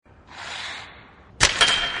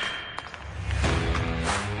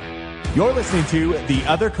You're listening to the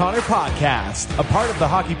Other Connor Podcast, a part of the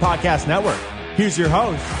Hockey Podcast Network. Here's your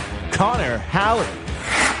host, Connor Halley.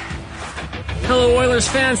 Hello, Oilers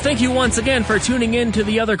fans. Thank you once again for tuning in to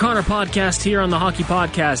the Other Connor Podcast here on the Hockey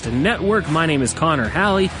Podcast Network. My name is Connor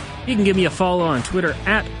Halley. You can give me a follow on Twitter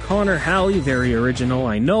at Connor Halley. Very original,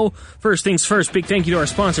 I know. First things first, big thank you to our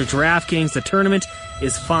sponsor, DraftKings. The tournament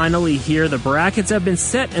is finally here. The brackets have been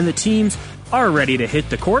set and the teams are ready to hit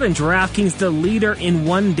the court, and DraftKings, the leader in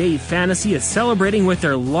one-day fantasy, is celebrating with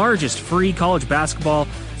their largest free college basketball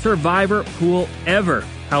survivor pool ever.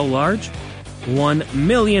 How large? $1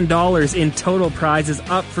 million in total prizes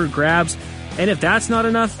up for grabs. And if that's not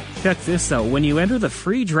enough, check this out. When you enter the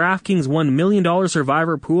free DraftKings $1 million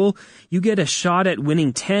survivor pool, you get a shot at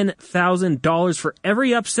winning $10,000 for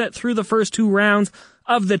every upset through the first two rounds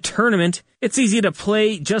of the tournament. It's easy to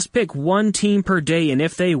play. Just pick one team per day, and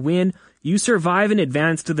if they win, you survive and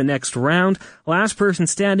advance to the next round. Last person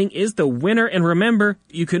standing is the winner. And remember,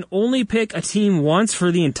 you can only pick a team once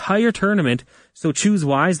for the entire tournament, so choose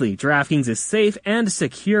wisely. DraftKings is safe and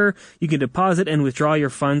secure. You can deposit and withdraw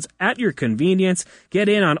your funds at your convenience. Get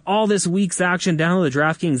in on all this week's action. Download the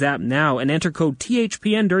DraftKings app now and enter code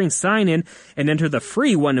THPN during sign-in and enter the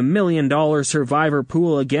free $1 million survivor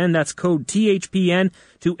pool. Again, that's code THPN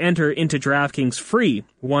to enter into DraftKings' free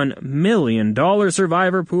 $1 million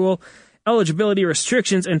survivor pool. Eligibility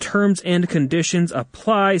restrictions and terms and conditions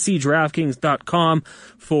apply. See DraftKings.com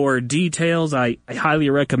for details. I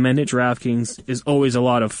highly recommend it. DraftKings is always a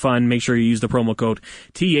lot of fun. Make sure you use the promo code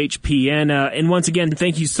THPN. And once again,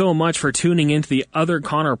 thank you so much for tuning into the Other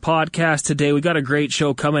Connor Podcast today. We got a great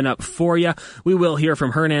show coming up for you. We will hear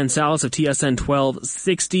from Hernan Salas of TSN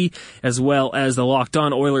 1260, as well as the Locked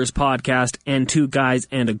On Oilers podcast and Two Guys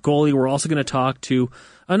and a Goalie. We're also going to talk to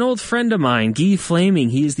an old friend of mine, Guy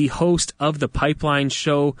Flaming. He is the host of the Pipeline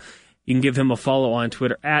Show. You can give him a follow on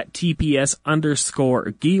Twitter at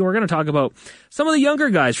TPS_Guy. We're going to talk about some of the younger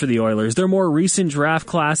guys for the Oilers, their more recent draft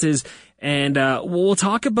classes, and we'll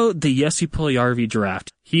talk about the Jesse Puljujarvi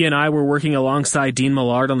draft. He and I were working alongside Dean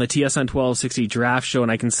Millard on the TSN 1260 draft show,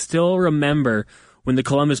 and I can still remember when the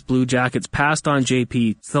Columbus Blue Jackets passed on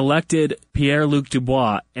JP, selected Pierre-Luc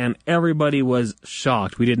Dubois, and everybody was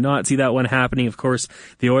shocked. We did not see that one happening. Of course,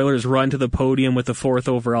 the Oilers run to the podium with the 4th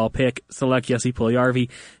overall pick, select Jesse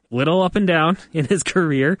Puljujarvi. Little up and down in his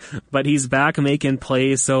career, but he's back making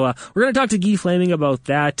plays. So we're going to talk to Guy Flaming about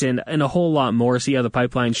that and a whole lot more, see how the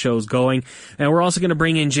Pipeline show's going. And we're also going to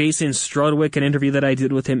bring in Jason Strudwick, an interview that I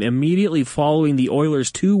did with him immediately following the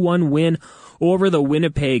Oilers' 2-1 win over the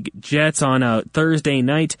Winnipeg Jets on a Thursday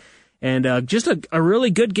night. And just a really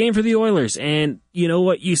good game for the Oilers. And you know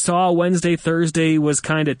what you saw Wednesday, Thursday was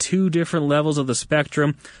kind of two different levels of the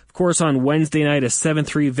spectrum. Of course, on Wednesday night, a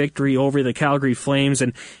 7-3 victory over the Calgary Flames.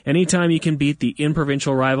 And anytime you can beat the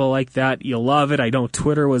in-provincial rival like that, you love it. I know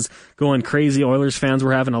Twitter was going crazy. Oilers fans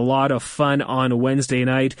were having a lot of fun on Wednesday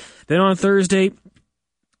night. Then on Thursday,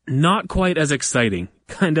 not quite as exciting.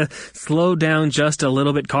 Kind of slowed down just a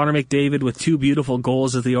little bit. Connor McDavid with two beautiful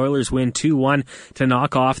goals as the Oilers win 2-1 to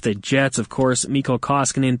knock off the Jets. Of course, Mikko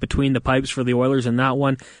Koskinen between the pipes for the Oilers in that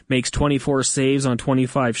one. Makes 24 saves on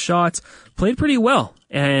 25 shots. Played pretty well.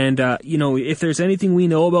 And, if there's anything we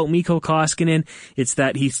know about Mikko Koskinen, it's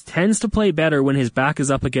that he tends to play better when his back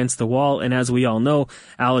is up against the wall. And as we all know,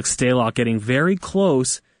 Alex Stalock getting very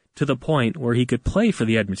close to the point where he could play for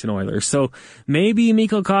the Edmonton Oilers. So maybe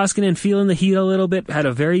Mikko Koskinen feeling the heat a little bit, had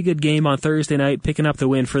a very good game on Thursday night, picking up the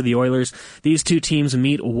win for the Oilers. These two teams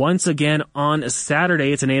meet once again on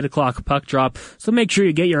Saturday. It's an 8 o'clock puck drop, so make sure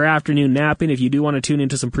you get your afternoon nap in if you do want to tune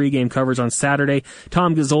into some pregame coverage on Saturday.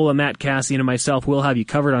 Tom Gazzola, Matt Cassian, and myself will have you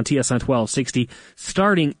covered on TSN 1260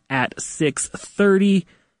 starting at 6:30.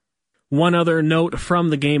 One other note from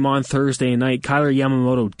the game on Thursday night, Kailer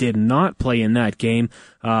Yamamoto did not play in that game.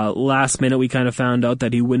 Last minute we kind of found out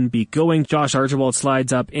that he wouldn't be going. Josh Archibald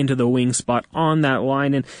slides up into the wing spot on that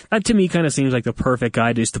line, and that to me kind of seems like the perfect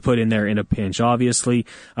guy just to put in there in a pinch. Obviously,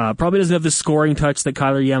 probably doesn't have the scoring touch that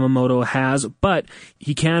Kailer Yamamoto has, but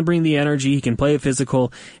he can bring the energy, he can play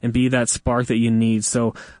physical, and be that spark that you need.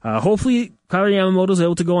 So hopefully Kailer Yamamoto's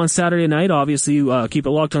able to go on Saturday night. Obviously, keep it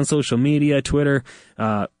locked on social media, Twitter,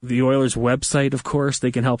 the Oilers website, of course.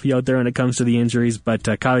 They can help you out there when it comes to the injuries, but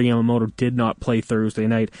Kailer Yamamoto did not play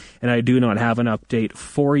Thursday night, and I do not have an update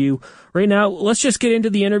for you. Right now, let's just get into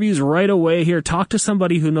the interviews right away here. Talk to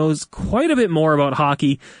somebody who knows quite a bit more about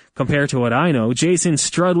hockey compared to what I know. Jason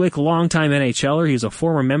Strudwick, longtime NHLer. He's a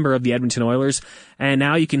former member of the Edmonton Oilers, and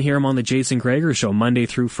now you can hear him on the Jason Gregor Show Monday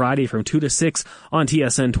through Friday from 2 to 6 on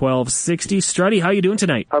TSN 1260. Struddy, how you doing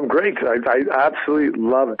tonight? I'm great. I absolutely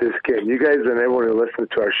love this game. You guys and everyone who listens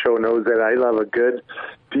to our show knows that I love a good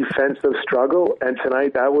defensive struggle. And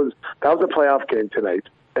tonight, that was a playoff game tonight.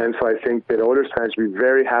 And so I think that Oilers fans should be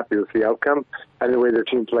very happy with the outcome and the way their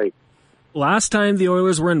team played. Last time the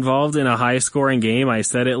Oilers were involved in a high-scoring game, I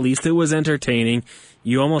said at least it was entertaining.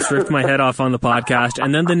 You almost ripped my head off on the podcast,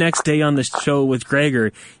 and then the next day on the show with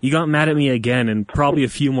Gregor, you got mad at me again, and probably a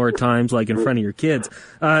few more times, like in front of your kids.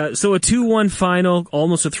 So a 2-1 final,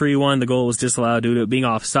 almost a 3-1. The goal was disallowed due to it being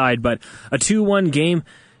offside, but a 2-1 game,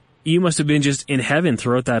 you must have been just in heaven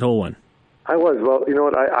throughout that whole one. I was. Well, you know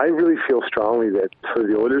what? I really feel strongly that for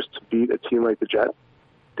the Oilers to beat a team like the Jets,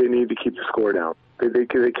 they need to keep the score down. They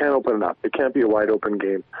can't open it up. It can't be a wide open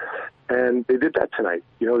game. And they did that tonight.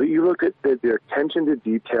 You know, you look at their attention to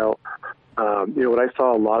detail. You know, what I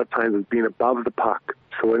saw a lot of times was being above the puck.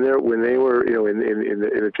 So when they were, you know, in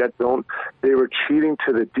the Jet zone, they were cheating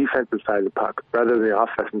to the defensive side of the puck rather than the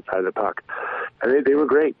offensive side of the puck. And they were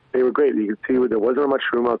great. They were great. You could see there wasn't much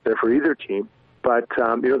room out there for either team. But,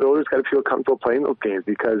 you know, the Oilers got to feel comfortable playing those games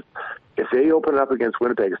because if they open it up against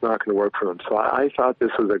Winnipeg, it's not going to work for them. So I thought this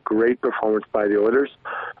was a great performance by the Oilers.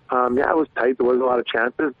 Yeah, it was tight. There wasn't a lot of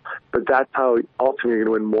chances, but that's how ultimately you're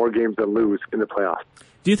going to win more games than lose in the playoffs.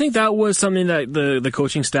 Do you think that was something that the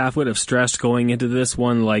coaching staff would have stressed going into this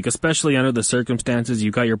one, like especially under the circumstances? You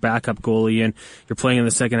got your backup goalie and you're playing in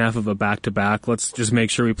the second half of a back-to-back. Let's just make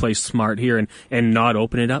sure we play smart here and not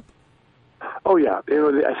open it up? Oh, yeah.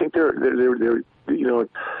 You know, I think they're you know,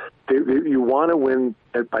 you want to win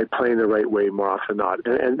by playing the right way more often than not.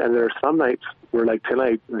 And there are some nights where, like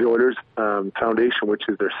tonight, the Oilers' foundation, which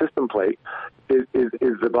is their system play, is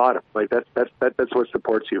the bottom. Like that's what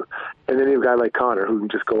supports you. And then you have a guy like Connor who can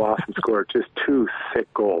just go off and score just 2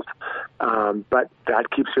 sick goals. But that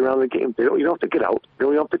keeps you around the game. You don't have to get out.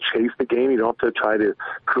 You don't have to chase the game. You don't have to try to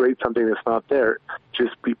create something that's not there.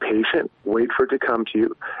 Just be patient. Wait for it to come to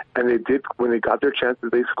you. And they did. When they got their chances,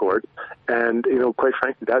 they scored. And, you know, quite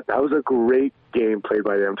frankly, that was a great game played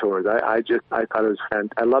by them towards. I thought it was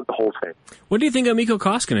fantastic. I loved the whole thing. What do you think of Mikko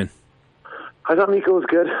Koskinen? I thought Mikko was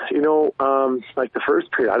good. You know, like the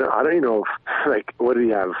first period, I don't even know if, like, what did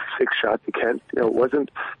he have? 6 shots against? You know, it wasn't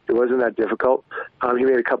that difficult. He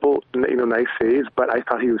made a couple, you know, nice saves, but I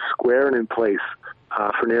thought he was square and in place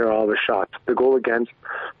for near all the shots. The goal against,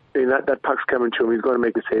 I mean, that puck's coming to him. He's going to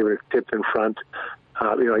make a save and it's tipped in front.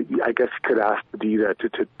 You know, I guess he could ask the D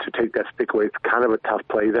to take that stick away. It's kind of a tough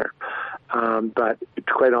play there. But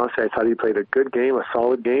quite honestly, I thought he played a good game, a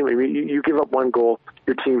solid game. I mean, you give up one goal,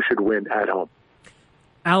 your team should win at home.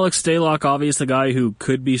 Alex Stalock, obviously the guy who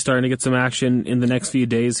could be starting to get some action in the next few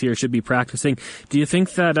days here, should be practicing. Do you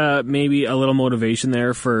think that maybe a little motivation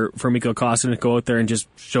there for Mikko Koskinen to go out there and just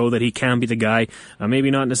show that he can be the guy, maybe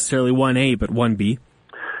not necessarily 1A, but 1B?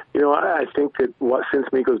 You know, I think that since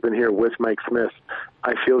Mikko's been here with Mike Smith,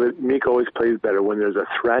 I feel that Mikko always plays better when there's a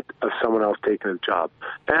threat of someone else taking his job.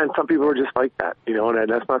 And some people are just like that, you know, and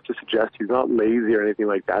that's not to suggest he's not lazy or anything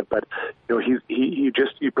like that, but, you know,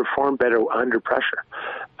 you perform better under pressure.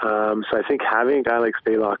 So I think having a guy like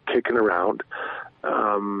Stalock kicking around,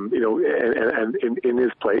 you know, and in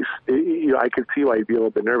his place, you know, I could see why he'd be a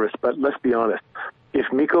little bit nervous. But let's be honest,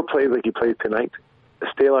 if Mikko plays like he played tonight,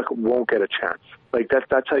 Stalock won't get a chance. Like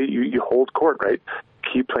that's how you hold court, right?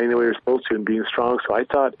 Keep playing the way you're supposed to and being strong. So I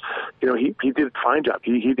thought, you know, he did a fine job.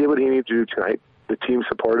 He did what he needed to do tonight. The team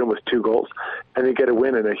supported him with 2 goals, and they get a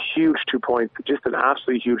win and a huge 2 points, just an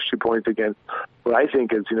absolutely huge 2 points against what I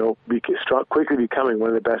think is, you know, quickly becoming one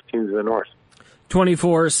of the best teams in the North.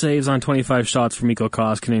 24 saves on 25 shots for Mikko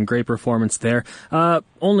Koskinen. Great performance there.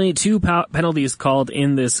 Only 2 penalties called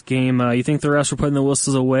in this game. You think the refs were putting the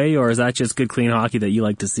whistles away, or is that just good, clean hockey that you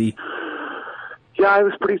like to see? Yeah, it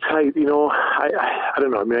was pretty tight. You know, I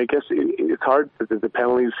don't know. I mean, I guess it's hard because the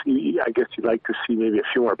penalties, I guess you'd like to see maybe a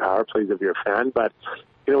few more power plays if you're a fan, but,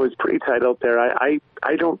 you know, it's pretty tight out there. I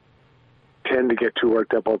don't tend to get too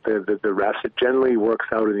worked up about the refs. It generally works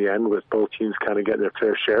out in the end with both teams kind of getting their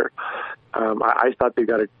fair share. I thought they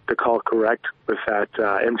got the call correct with that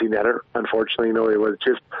empty netter. Unfortunately, you know, it was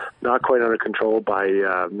just not quite under control by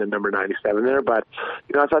the number 97 there. But,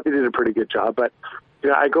 you know, I thought they did a pretty good job. But, you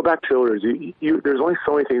know, I go back to Oilers. There's only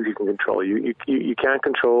so many things you can control. You can't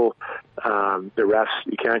control the refs.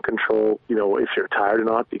 You can't control, you know, if you're tired or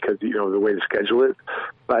not because, you know, the way the schedule is.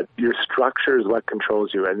 But your structure is what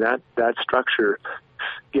controls you. And that structure,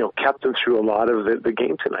 you know, kept them through a lot of the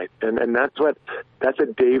game tonight. And that's a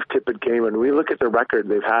Dave Tippett game. And we look at the record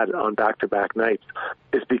they've had on back-to-back nights,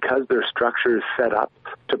 it's because their structure is set up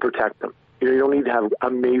to protect them. You don't need to have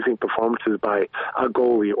amazing performances by a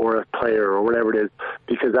goalie or a player or whatever it is,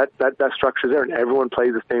 because that structure's there and everyone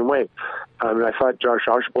plays the same way. I thought Josh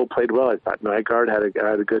Archibald played well. I thought Nygaard had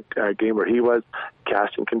a good game where he was.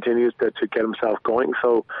 Caston continues to get himself going.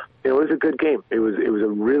 So it was a good game. It was a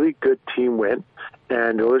really good team win,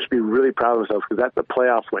 and they should be really proud of themselves because that's a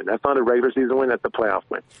playoff win. That's not a regular season win. That's a playoff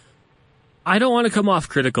win. I don't want to come off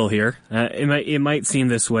critical here. It might seem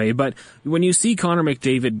this way, but when you see Connor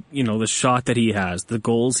McDavid, the shot that he has, the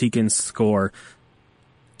goals he can score,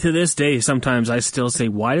 to this day, sometimes I still say,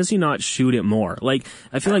 why does he not shoot it more? Like,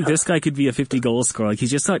 I feel like this guy could be a 50-goal scorer. Like, he's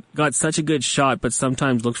just got such a good shot, but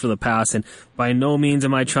sometimes looks for the pass, and by no means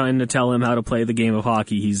am I trying to tell him how to play the game of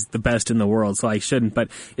hockey. He's the best in the world, so I shouldn't. But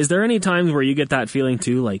is there any times where you get that feeling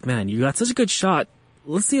too? Like, man, you got such a good shot.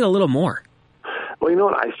 Let's see it a little more. Well, you know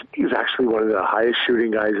what? I think he's actually one of the highest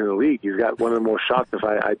shooting guys in the league. He's got one of the most shots.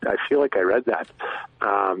 I feel like I read that.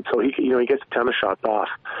 So he gets a ton of shots off.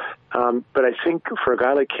 But I think for a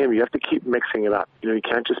guy like him, you have to keep mixing it up. You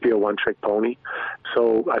can't just be a one-trick pony.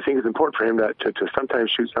 So I think it's important for him to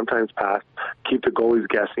sometimes shoot, sometimes pass, keep the goalies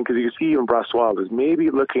guessing. Because you can see even Brossois is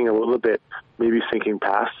maybe looking a little bit, maybe thinking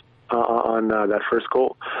pass on that first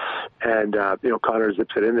goal, and Connor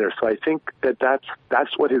zips it in there. So I think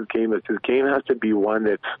that's what his game is. His game has to be one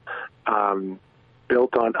that's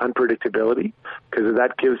built on unpredictability, because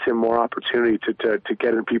that gives him more opportunity to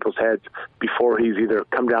get in people's heads before he's either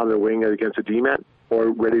come down the wing against a D-man or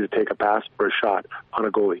ready to take a pass or a shot on a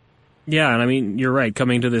goalie. Yeah, and I mean, you're right.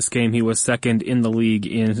 Coming to this game, he was second in the league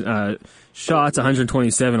in shots,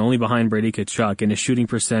 127, only behind Brady Tkachuk, and his shooting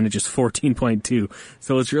percentage is 14.2.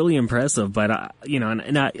 So it's really impressive. But, I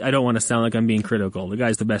don't want to sound like I'm being critical. The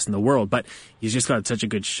guy's the best in the world, but he's just got such a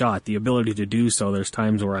good shot. The ability to do so, there's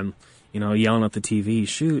times where I'm, yelling at the TV,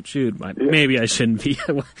 shoot. But maybe I shouldn't be.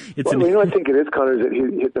 I think it is, Connor, is that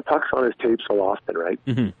he the puck's on his tape so often, right?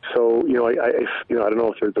 Mm-hmm. So, I don't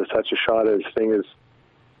know if there's such a shot as thing as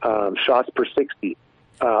shots per 60,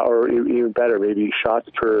 or even better, maybe shots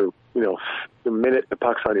per, the minute the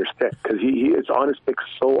puck's on your stick, because he is on his stick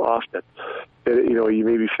so often that, you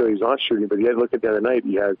maybe feel he's not shooting, but you had to look at the other night,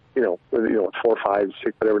 he has, 4, 5,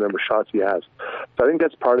 6, whatever number of shots he has. So I think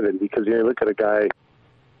that's part of it, because, you look at a guy,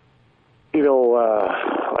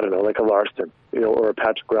 I don't know, like a Larson, or a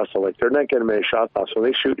Patrick Russell, like they're not getting many shots off. So when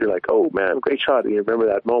they shoot, you're like, oh man, great shot, and you remember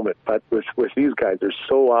that moment. But with these guys, they're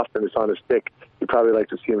so often it's on his stick. You'd probably like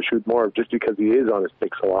to see him shoot more just because he is on his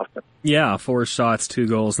stick so often. Yeah, 4 shots, 2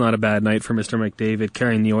 goals. Not a bad night for Mr. McDavid,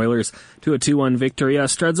 carrying the Oilers to a 2-1 victory.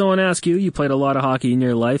 Struds, I want to ask you played a lot of hockey in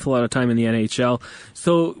your life, a lot of time in the NHL.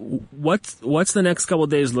 So what's the next couple of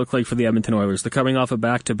days look like for the Edmonton Oilers? They're coming off a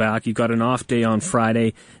back-to-back. You've got an off day on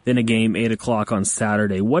Friday, then a game 8 o'clock on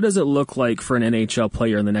Saturday. What does it look like for an NHL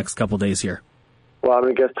player in the next couple of days here? Well,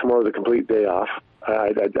 I guess tomorrow's a complete day off.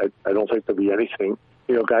 I don't think there'll be anything.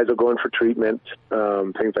 Guys will go in for treatment,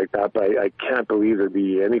 things like that, but I can't believe there'd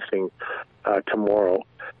be anything tomorrow.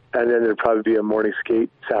 And then there'd probably be a morning skate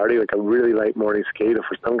Saturday, like a really light morning skate, or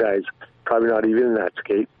for some guys, probably not even in that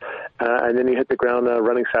skate. And then you hit the ground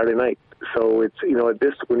running Saturday night. So it's,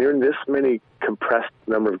 when you're in this many compressed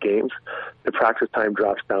number of games, the practice time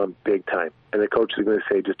drops down big time. And the coach is going to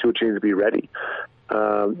say, just do what you need to be ready.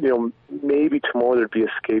 Maybe tomorrow there'd be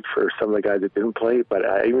a skate for some of the guys that didn't play, but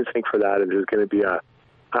I even think for that there's going to be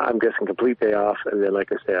I'm guessing complete day off, and then, like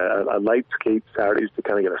I say, a light skate Saturdays to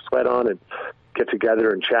kind of get a sweat on and get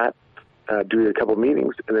together and chat, do a couple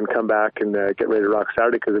meetings, and then come back and get ready to rock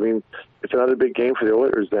Saturday, because, it's another big game for the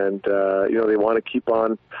Oilers, and, they want to keep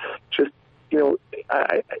on just,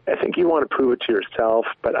 I think you want to prove it to yourself,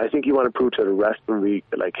 but I think you want to prove to the rest of the league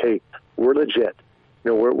that, like, hey, we're legit.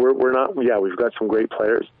 We're not, we've got some great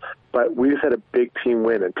players, but we just had a big team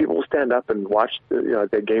win, and people will stand up and watch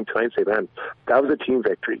that game tonight and say, man, that was a team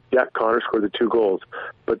victory. Yeah, Connor scored the 2 goals,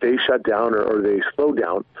 but they shut down or they slowed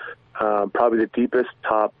down probably the deepest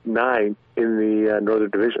top 9 in the Northern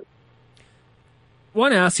Division. I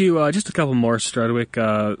want to ask you just a couple more, Strudwick.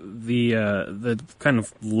 The kind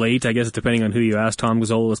of late, I guess, depending on who you ask, Tom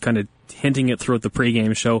Gazzola was kind of hinting it throughout the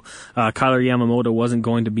pregame show. Kyler Yamamoto wasn't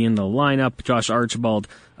going to be in the lineup. Josh Archibald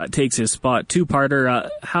takes his spot. 2-parter.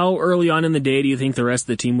 How early on in the day do you think the rest of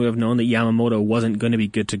the team would have known that Yamamoto wasn't going to be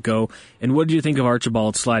good to go? And what did you think of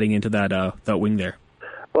Archibald sliding into that wing there?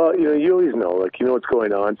 Well, you always know, what's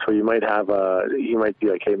going on. So you might have you might be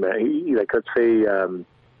like, hey man, let's say.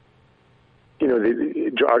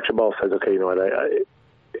 Archibald says, okay, you know what,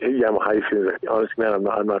 how you feeling? Honestly, man,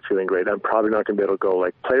 I'm not feeling great. I'm probably not going to be able to go.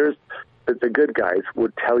 Like, players, the good guys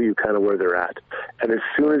would tell you kind of where they're at. And as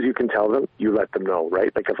soon as you can tell them, you let them know,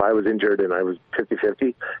 right? Like if I was injured and I was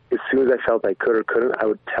 50-50, as soon as I felt I could or couldn't, I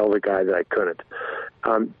would tell the guy that I couldn't.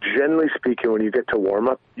 Generally speaking, when you get to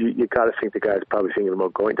warm-up, you got to think the guy's probably thinking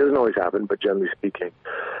about going. It doesn't always happen, but generally speaking.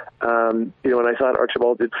 And I thought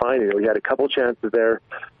Archibald did fine. He had a couple chances there.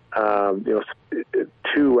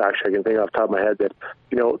 Two, actually, I can think off the top of my head that,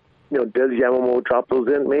 does Yamamoto drop those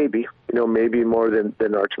in? Maybe, maybe more than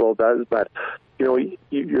Archibald does, but,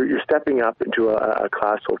 you're stepping up into a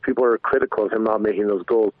class where people are critical of him not making those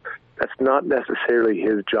goals. That's not necessarily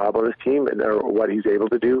his job on his team or what he's able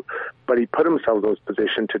to do, but he put himself in those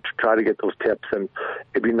positions to try to get those tips, and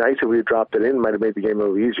it'd be nice if we had dropped it in. Might have made the game a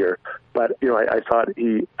little easier, but I thought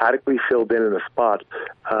he adequately filled in a spot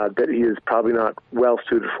that he is probably not well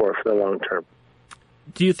suited for the long term.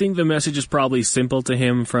 Do you think the message is probably simple to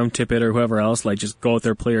him from Tippett or whoever else, like just go out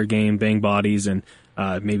there, play your game, bang bodies, and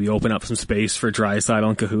maybe open up some space for Draisaitl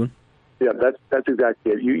and Cahoon? Yeah, that's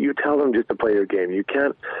exactly it. You tell them just to play your game. You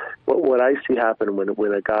can't. What I see happen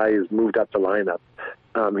when a guy is moved up the lineup,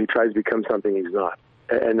 he tries to become something he's not,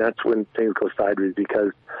 and that's when things go sideways.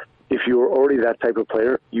 Because if you were already that type of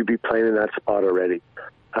player, you'd be playing in that spot already.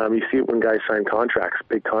 You see it when guys sign contracts,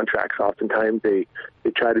 big contracts. Oftentimes they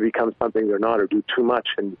try to become something they're not or do too much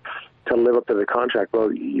and to live up to the contract.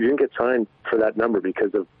 Well, you didn't get signed for that number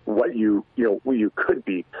because of what you could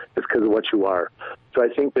be. It's because of what you are. So I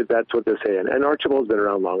think that's what they're saying. And Archibald's been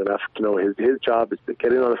around long enough to know his job is to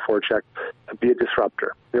get in on a forecheck and be a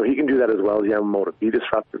disruptor. He can do that as well as Yamamoto. Be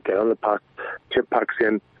disruptive, get on the puck, chip pucks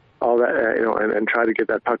in, all that, and try to get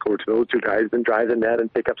that puck over to those two guys, then drive the net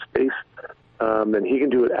and pick up space. And he can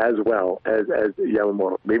do it as well as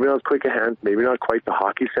Yamamoto. Maybe not as quick a hand, maybe not quite the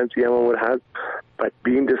hockey sense Yamamoto has, but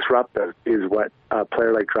being disruptive is what a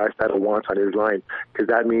player like Draisaitl wants on his line, because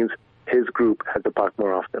that means his group has the puck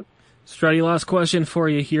more often. Struddy, last question for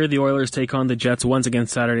you here. The Oilers take on the Jets once again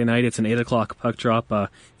Saturday night. It's an 8 o'clock puck drop. If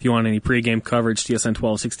you want any pregame coverage, TSN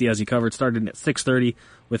 1260 has you covered. Started at 6:30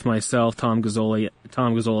 with myself, Tom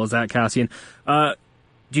Gazzola, Zach Cassian. Do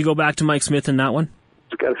you go back to Mike Smith in that one?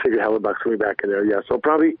 Got to figure Hellebuck's going to be back in there, yeah. So I'm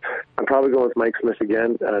probably going with Mike Smith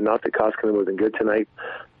again. Not that Koskinen wasn't good tonight,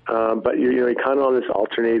 but you're kind of on this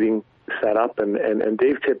alternating setup, and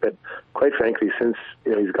Dave Tippett, quite frankly, since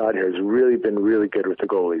he's got here, has really been really good with the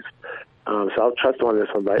goalies. So I'll trust him on this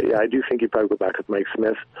one. But yeah, I do think he'd probably go back with Mike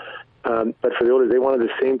Smith. But for the Oilers, they wanted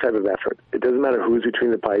the same type of effort. It doesn't matter who's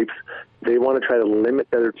between the pipes. They want to try to limit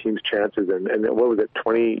the other team's chances. And what was it,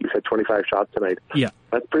 20? You said 25 shots tonight. Yeah.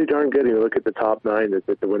 That's pretty darn good. You look at the top 9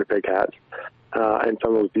 that the Winnipeg has. And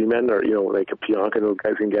some of those D-men, or like a Pionk, and those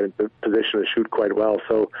guys can get into position to shoot quite well.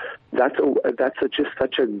 So that's just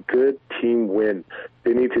such a good team win.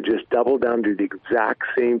 They need to just double down, do the exact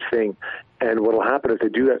same thing. And what will happen if they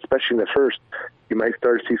do that, especially in the first, you might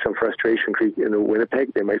start to see some frustration creep in the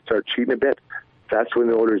Winnipeg. They might start cheating a bit. That's when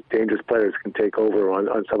the Oilers' dangerous players can take over on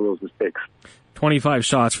some of those mistakes. 25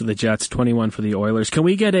 shots for the Jets, 21 for the Oilers. Can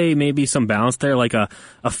we get maybe some balance there, like a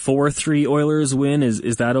 4-3 Oilers win?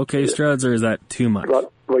 Is that okay, Struds, or is that too much?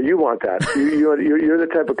 Well, you want that. You're the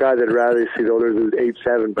type of guy that'd rather see the Oilers lose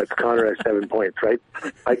 8-7, but Connor has 7 points, right?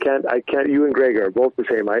 I can't. You and Greg are both the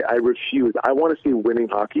same. I refuse. I want to see winning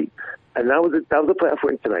hockey, and that was a playoff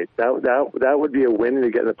win tonight. That would be a win to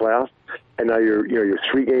get in the playoffs, and now you're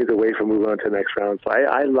 3 games away from moving on to the next round. So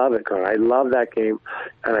I love it, Connor. I love that game,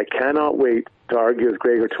 and I cannot wait to argue with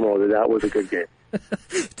Gregor tomorrow that was a good game.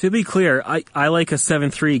 To be clear, I like a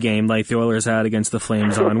 7-3 game like the Oilers had against the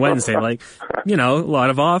Flames on Wednesday. Like, a lot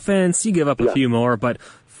of offense, you give up a few more, but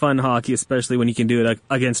fun hockey, especially when you can do it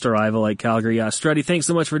against a rival like Calgary. Struddy, thanks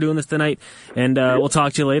so much for doing this tonight, and we'll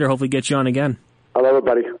talk to you later. Hopefully get you on again. I love it,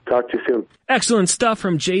 buddy. Talk to you soon. Excellent stuff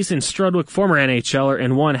from Jason Strudwick, former NHLer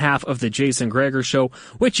and one half of the Jason Gregor Show,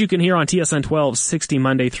 which you can hear on TSN 1260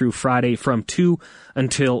 Monday through Friday from 2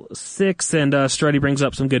 until 6. And Struddy brings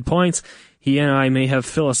up some good points. He and I may have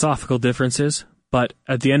philosophical differences, but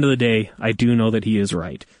at the end of the day, I do know that he is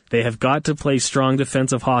right. They have got to play strong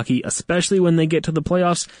defensive hockey, especially when they get to the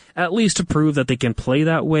playoffs, at least to prove that they can play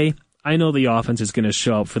that way. I know the offense is going to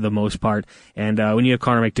show up for the most part, and when you have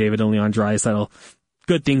Connor McDavid and Leon Draisaitl,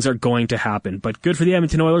 good things are going to happen. But good for the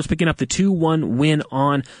Edmonton Oilers picking up the 2-1 win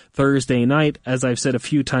on Thursday night. As I've said a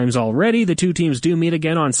few times already, the two teams do meet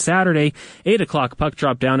again on Saturday. 8 o'clock puck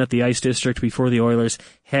drop down at the Ice District before the Oilers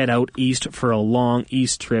head out east for a long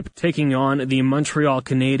east trip, taking on the Montreal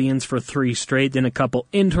Canadiens for 3 straight, then a couple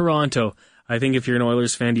in Toronto. I think if you're an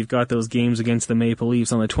Oilers fan, you've got those games against the Maple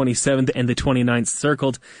Leafs on the 27th and the 29th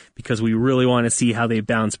circled, because we really want to see how they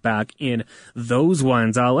bounce back in those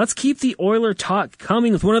ones. Let's keep the Oiler talk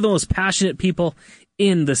coming with one of the most passionate people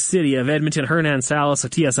in the city of Edmonton, Hernan Salas of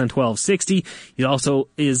TSN 1260. He also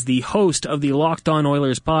is the host of the Locked On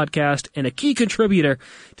Oilers podcast and a key contributor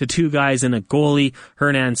to Two Guys and a Goalie,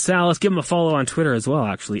 Hernan Salas. Give him a follow on Twitter as well,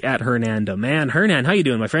 actually, at Hernan the Man. Hernan, how you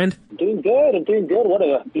doing, my friend? I'm doing good. What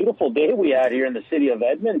a beautiful day we had here in the city of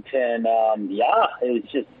Edmonton.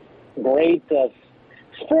 It's just great.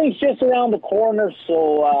 Spring's just around the corner,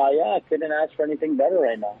 so I couldn't ask for anything better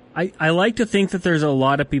right now. I like to think that there's a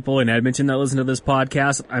lot of people in Edmonton that listen to this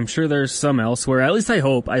podcast. I'm sure there's some elsewhere. At least I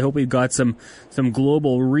hope. I hope we've got some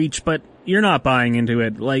global reach, but you're not buying into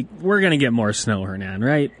it. Like, we're going to get more snow, Hernan,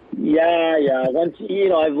 right? Yeah. Once,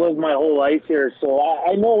 I've lived my whole life here, so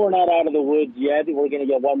I know we're not out of the woods yet. We're going to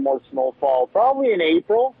get one more snowfall, probably in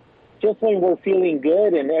April. Just when we're feeling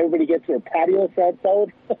good and everybody gets their patio sets out.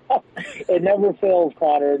 It never fails,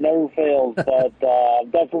 Connor. It never fails. But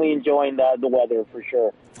definitely enjoying the weather for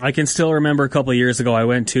sure. I can still remember a couple of years ago I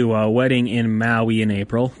went to a wedding in Maui in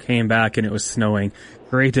April, came back and it was snowing.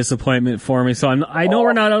 Great disappointment for me. So I know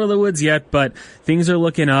we're not out of the woods yet, but things are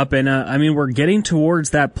looking up. And we're getting towards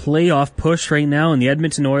that playoff push right now, and the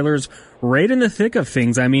Edmonton Oilers right in the thick of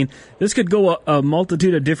things. I mean, this could go a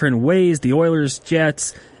multitude of different ways. The Oilers,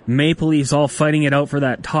 Jets, Maple Leafs all fighting it out for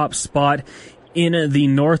that top spot in the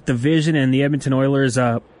North Division, and the Edmonton Oilers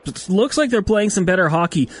looks like they're playing some better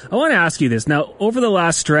hockey. I want to ask you this. Now, over the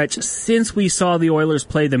last stretch, since we saw the Oilers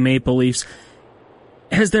play the Maple Leafs,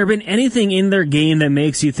 has there been anything in their game that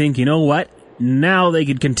makes you think, you know what, now they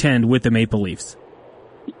could contend with the Maple Leafs?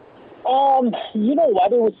 You know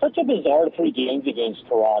what, it was such a bizarre 3 games against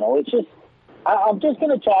Toronto. It's just, I'm just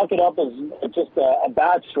going to chalk it up as just a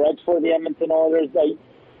bad stretch for the Edmonton Oilers.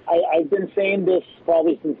 I've been saying this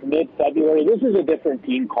probably since mid-February. This is a different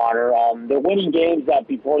team, Connor. They're winning games that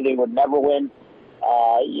before they would never win.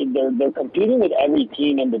 They're competing with every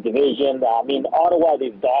team in the division. Ottawa,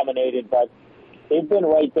 they've dominated, but they've been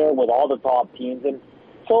right there with all the top teams. And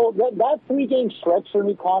so that 3-game stretch for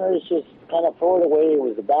me, Connor, is just kind of throw it away. It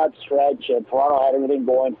was a bad stretch. Toronto had everything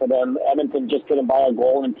going for them. Edmonton just couldn't buy a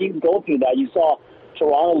goal. And teams go through that. You saw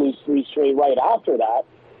Toronto lose 3 straight right after that.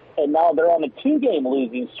 And now they're on a 2-game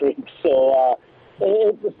losing streak. So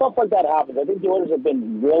stuff like that happens. I think the Oilers have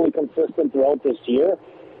been really consistent throughout this year,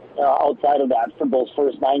 outside of that for those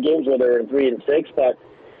first 9 games where they're in 3 and 6. But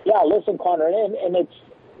yeah, listen, Connor, and it's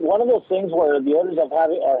one of those things where the Oilers are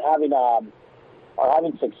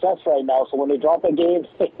having success right now. So when they drop a game,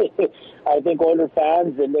 I think Oilers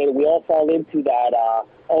fans and we all fall into that.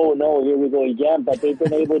 Oh no, here we go again. But they've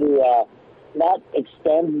been able to. Not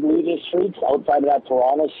extend losing streaks outside of that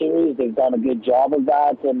Toronto series. They've done a good job of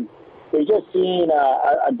that, and they're just seeing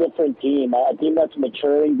a different team, a team that's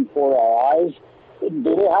maturing before our eyes. Do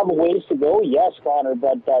they have a ways to go? Yes, Connor,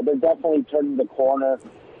 but they're definitely turning the corner,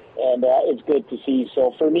 and it's good to see.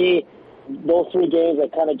 So for me, those 3 games I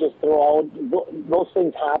kind of just throw out. Those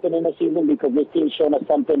things happen in the season because this team's shown us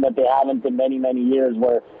something that they haven't in many, many years,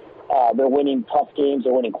 where they're winning tough games,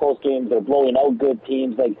 they're winning close games, they're blowing out good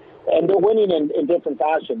teams, and they're winning in different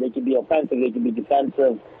fashion. They can be offensive, they can be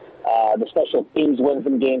defensive. The special teams wins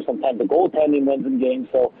them games. Sometimes the goaltending wins them games.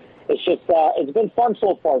 So it's just it's been fun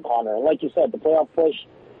so far, Connor. And like you said, the playoff push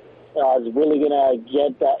is really going to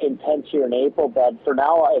get intense here in April. But for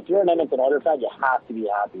now, if you're an Edmonton Oilers fan, you have to be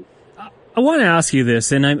happy. I want to ask you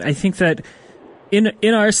this, and I think that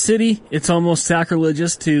in our city, it's almost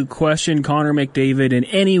sacrilegious to question Connor McDavid in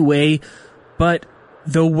any way. But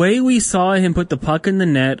the way we saw him put the puck in the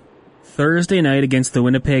net Thursday night against the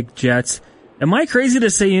Winnipeg Jets, am I crazy to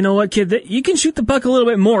say, you know what, kid, that you can shoot the puck a little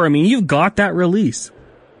bit more? I mean, you've got that release.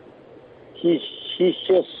 He's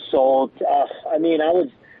just so tough. I was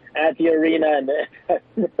at the arena, and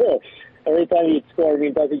every time he'd score, we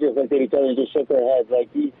just looked at each other and just shook our heads.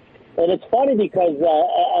 And it's funny because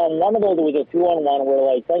on one of those, there was a 2-on-1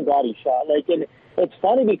 where, thank God he shot. And it's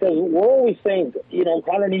funny because we're always saying,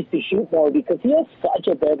 Connor needs to shoot more because he has such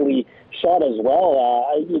a deadly shot as well.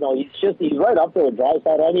 He's right up there with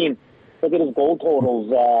Draisaitl. Look at his goal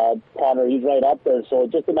totals, Connor. He's right up there. So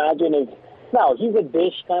just imagine now he's a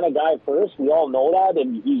dish kind of guy first. We all know that,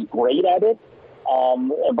 and he's great at it.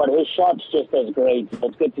 But his shot's just as great.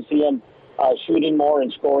 It's good to see him shooting more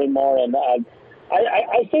and scoring more. And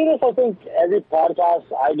I say this, I think, every podcast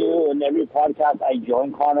I do and every podcast I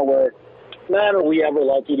join, Connor, where man, are we ever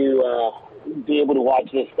lucky to be able to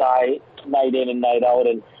watch this guy night in and night out.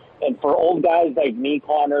 And for old guys like me,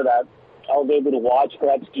 Connor, that I was able to watch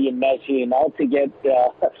Gretzky and Messi, and now to get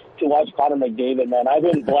to watch Connor McDavid, man, I've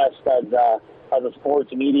been blessed as a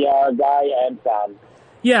sports media guy and fan.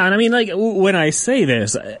 Yeah, and when I say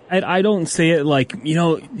this, I don't say it like,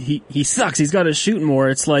 he sucks, he's got to shoot more.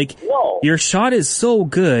 It's like, no. Your shot is so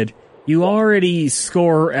good, You already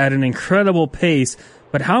score at an incredible pace,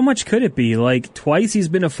 but how much could it be? Like, twice he's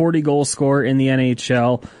been a 40-goal scorer in the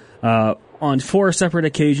NHL. On 4 separate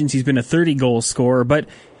occasions, he's been a 30-goal scorer, but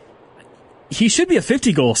he should be a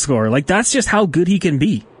 50-goal scorer. Like, that's just how good he can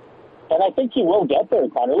be. And I think he will get there,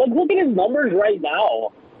 Connor. Like, look at his numbers right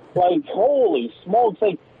now. Like, holy smokes.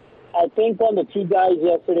 Like, I think on the 2 guys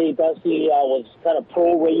yesterday, Dusty was kind of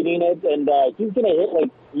prorating it, and he's going to hit,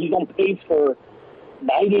 like, he's on pace for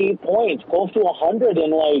 98 points, close to 100.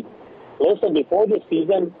 And, like, listen, before this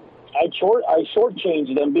season, I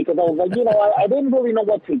shortchanged him because I was like, I didn't really know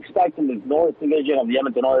what to expect in the North Division of the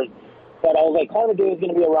Edmonton Oilers. But I was like, Connor David's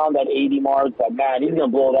going to be around that 80 mark. But, man, he's going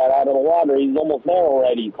to blow that out of the water. He's almost there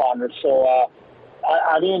already, Connor. So,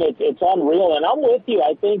 I mean, it's unreal. And I'm with you.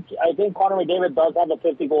 I think Connor McDavid does have a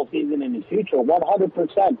 50-goal season in his future,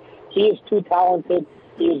 100%. He is too talented.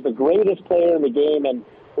 He is the greatest player in the game. And,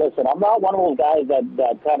 listen, I'm not one of those guys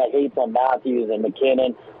that kind of hates on Matthews and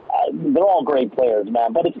McKinnon. They're all great players,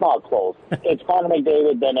 man, but it's not close. It's Connor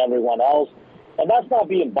McDavid, then everyone else. And that's not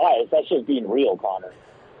being biased. That's just being real, Connor.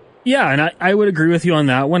 Yeah, and I would agree with you on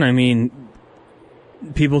that one. I mean,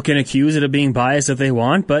 people can accuse it of being biased if they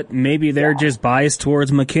want, but maybe they're just biased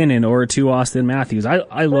towards McKinnon or to Austin Matthews.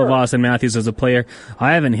 I love Austin Matthews as a player.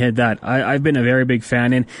 I haven't hid that. I've been a very big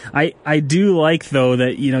fan, and I do like, though,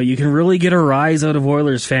 that, you can really get a rise out of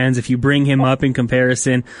Oilers fans if you bring him up in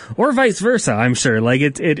comparison, or vice versa, I'm sure. Like,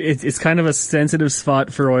 it's kind of a sensitive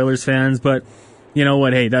spot for Oilers fans, but you know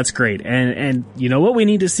what? Hey, that's great. And you know what we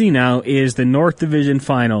need to see now is the North Division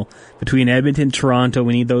final between Edmonton and Toronto.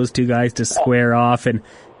 We need those 2 guys to square off and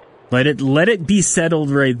let it be settled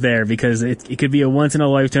right there, because it could be a once in a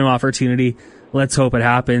lifetime opportunity. Let's hope it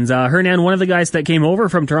happens. Hernan, one of the guys that came over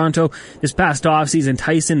from Toronto this past offseason,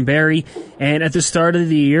 Tyson Barrie, and at the start of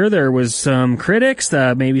the year there was some critics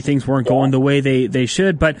that maybe things weren't going the way they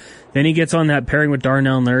should, but then he gets on that pairing with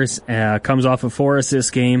Darnell Nurse, comes off a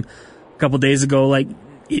 4-assist game couple days ago. Like,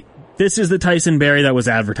 this is the Tyson Barrie that was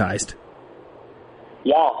advertised.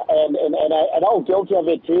 Yeah, and I was guilty of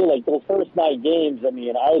it too. Like, those first 9 games, I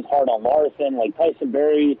mean, I was hard on Larson. Like, Tyson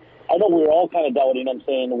Barrie, I know we were all kind of doubting him,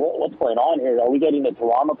 saying, what's going on here? Are we getting the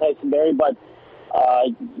Toronto Tyson Barrie? But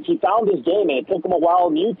he found his game, and it took him a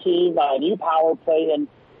while. New team, new power play, and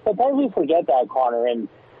sometimes we forget that, Connor. And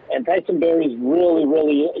Tyson Barrie's really,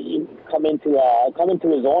 really come into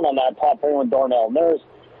his own on that top pair with Darnell Nurse.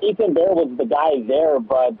 Ethan Bear was the guy there,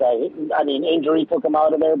 but, injury took him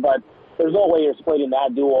out of there, but there's no way you're splitting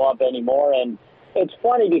that duo up anymore. And it's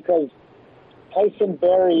funny because Tyson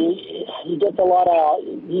Barrie, he still got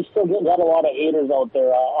a lot of haters out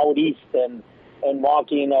there, out east, and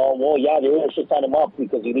mocking, the Oilers should sign him up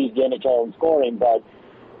because he leads the NHL in scoring, but,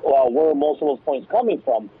 where are most of those points coming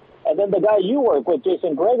from? And then the guy you work with,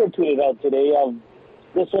 Jason Greger, tweeted out today,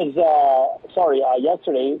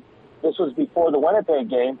 yesterday, this was before the Winnipeg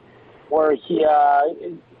game, where he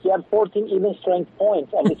had 14 even strength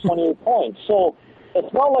points of his 28 points. So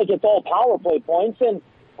it's not like it's all power play points. And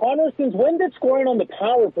Connor, since when did scoring on the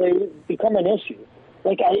power play become an issue?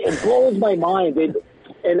 Like, it blows my mind. And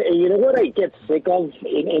you know what I get sick of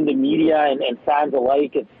in the media and fans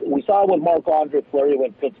alike? We saw it with Marc-Andre Fleury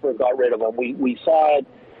when Pittsburgh got rid of him. We saw it.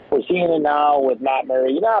 We're seeing it now with Matt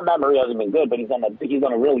Murray. Matt Murray hasn't been good, but he's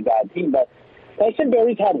on a really bad team. But Tyson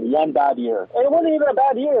Barrie's had 1 bad year. And it wasn't even a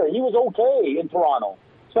bad year. He was okay in Toronto,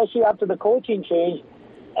 especially after the coaching change.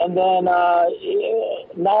 And then now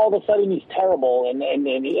all of a sudden he's terrible. And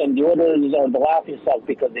the Oilers are the laughing stock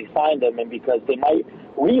because they signed him and because they might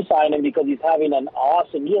re-sign him because he's having an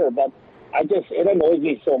awesome year. But it annoys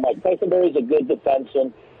me so much. Tyson Barrie's a good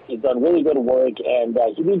defenseman. He's done really good work. And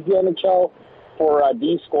he leads the NHL for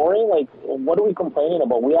D scoring. Like, what are we complaining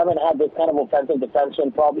about? We haven't had this kind of offensive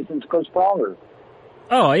defenseman probably since Chris Pronger.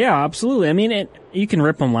 Oh, yeah, absolutely. I mean, you can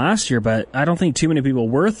rip him last year, but I don't think too many people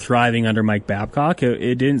were thriving under Mike Babcock.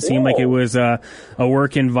 It didn't seem like it was a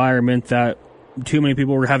work environment that too many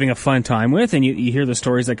people were having a fun time with, and you hear the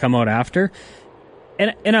stories that come out after.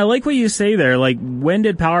 And I like what you say there, like, when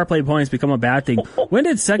did power play points become a bad thing? When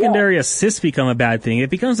did secondary assists become a bad thing? It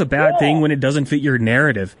becomes a bad thing when it doesn't fit your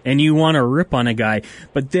narrative, and you want to rip on a guy,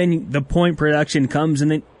 but then the point production comes,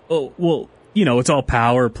 and then, it's all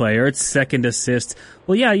power play, or it's second assist.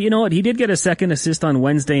 Well, yeah, you know what? He did get a second assist on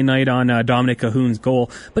Wednesday night on Dominic Cahoon's goal,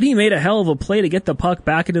 but he made a hell of a play to get the puck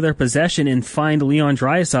back into their possession and find Leon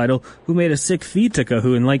Draisaitl, who made a sick feed to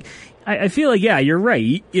Cahoon. Like, I feel like, yeah, you're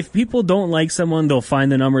right. If people don't like someone, they'll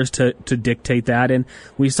find the numbers to dictate that, and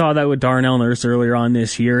we saw that with Darnell Nurse earlier on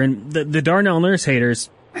this year, and the Darnell Nurse haters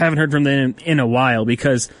haven't heard from them in a while,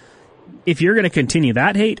 because if you're going to continue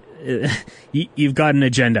that hate, you've got an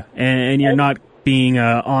agenda, and you're not being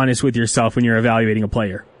honest with yourself when you're evaluating a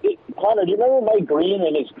player. Connor, do you remember Mike Green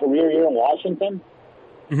in his career here in Washington?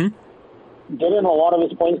 Mm-hmm. Didn't a lot of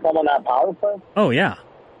his points come on that power play? Oh, yeah.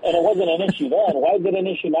 And it wasn't an issue then. Why is it an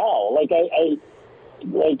issue now?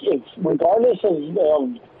 If regardless of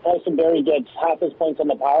Tyson Barrie gets half his points on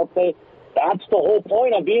the power play, that's the whole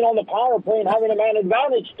point of being on the power play and having a man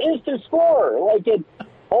advantage is to score.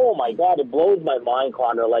 Oh my God, it blows my mind,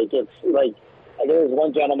 Connor. There was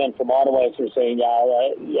one gentleman from Ottawa who was saying,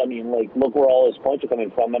 look where all his points are coming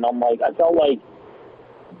from. And I'm like, I felt like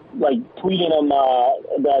tweeting him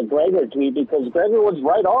that Gregor tweet because Gregor was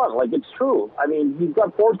right on. It's true. I mean, he's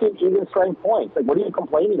got 14 even strength points. What are you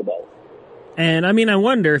complaining about? And, I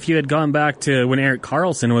wonder if you had gone back to when Erik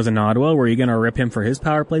Karlsson was in Ottawa, were you going to rip him for his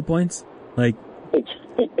power play points?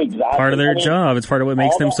 Exactly. Part of their job. It's part of what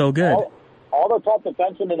makes them so good. All the top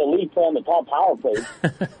defensemen in the league play on the top power play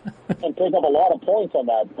and pick up a lot of points on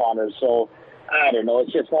that, Connor. So, I don't know.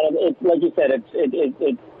 It's just one of like you said,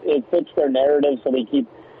 it fits their narrative, so they keep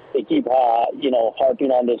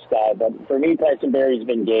harping on this guy. But for me, Tyson Barrie's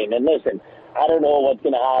been game. And listen, I don't know what's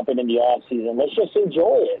going to happen in the off season. Let's just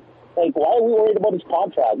enjoy it. Why are we worried about his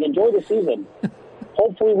contract? Enjoy the season.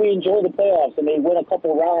 Hopefully we enjoy the playoffs and they win a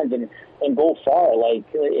couple rounds and go far. I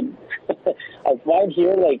find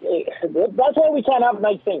here, that's why we can't have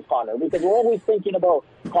nice things, Connor, because we're always thinking about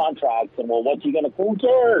contracts and, what's he going to, who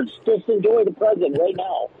cares? Just enjoy the present right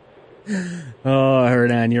now. Oh,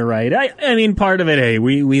 Hernan, you're right. Part of it, hey,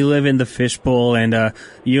 we live in the fishbowl, and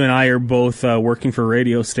you and I are both working for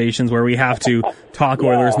radio stations where we have to talk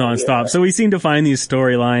Oilers nonstop. Yeah. So we seem to find these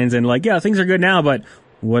storylines and things are good now, but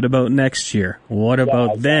what about next year? What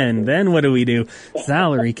about then? Then what do we do?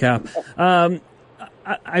 Salary cap.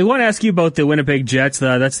 I want to ask you about the Winnipeg Jets.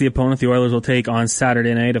 That's the opponent the Oilers will take on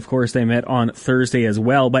Saturday night. Of course, they met on Thursday as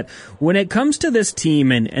well. But when it comes to this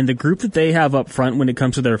team and the group that they have up front when it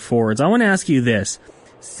comes to their forwards, I want to ask you this.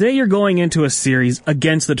 Say you're going into a series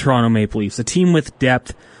against the Toronto Maple Leafs, a team with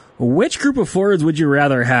depth. Which group of forwards would you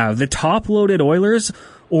rather have? The top-loaded Oilers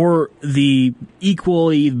or the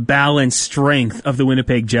equally balanced strength of the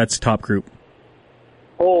Winnipeg Jets top group?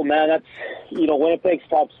 Oh, man, that's, Winnipeg's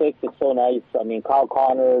top six is so nice. Kyle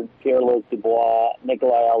Connor, Pierre-Luc Dubois,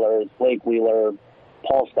 Nikolai Ehlers, Blake Wheeler,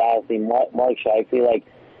 Paul Stastny, Mark Scheifele.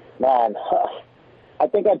 Man, I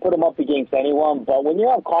think I'd put them up against anyone. But when you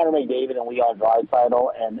have Connor McDavid and Leon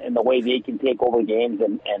Draisaitl and the way they can take over games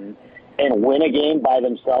and win a game by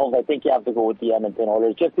themselves, I think you have to go with the Edmonton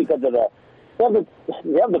Oilers just because of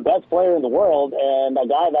they have the best player in the world and a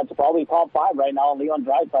guy that's probably top five right now, Leon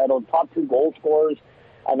Draisaitl, top 2 goal scorers.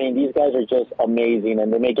 These guys are just amazing,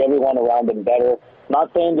 and they make everyone around them better.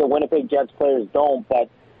 Not saying the Winnipeg Jets players don't, but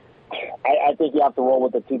I think you have to roll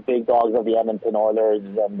with the 2 big dogs of the Edmonton Oilers.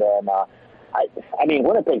 And then,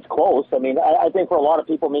 Winnipeg's close. I think for a lot of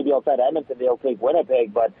people, maybe outside Edmonton, they'll take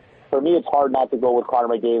Winnipeg, but for me, it's hard not to go with Connor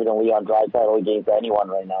McDavid and Leon Draisaitl against anyone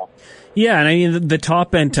right now. Yeah, and the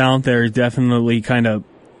top-end talent there definitely kind of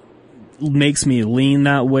makes me lean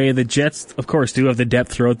that way. The Jets, of course, do have the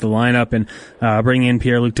depth throughout the lineup, and bringing in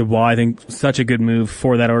Pierre-Luc Dubois, I think, such a good move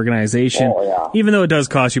for that organization. Oh, yeah. Even though it does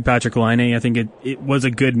cost you Patrick Laine, I think it was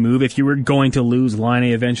a good move if you were going to lose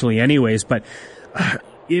Laine eventually anyways. But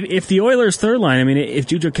if the Oilers' third line, if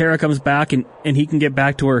Jujhar Khaira comes back and he can get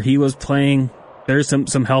back to where he was playing, there's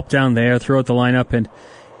some help down there throughout the lineup. And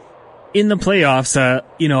in the playoffs,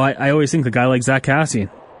 I always think a guy like Zach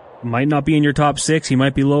Kassian might not be in your top 6. He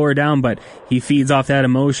might be lower down, but he feeds off that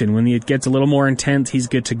emotion. When it gets a little more intense, he's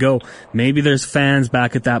good to go. Maybe there's fans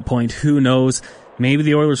back at that point. Who knows? Maybe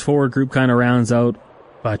the Oilers forward group kind of rounds out,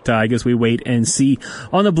 but I guess we wait and see.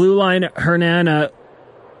 On the blue line, Hernan,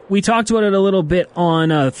 we talked about it a little bit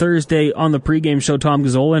on Thursday on the pregame show, Tom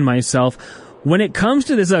Gazzola and myself. When it comes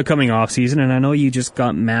to this upcoming offseason, and I know you just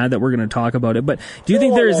got mad that we're going to talk about it, but do you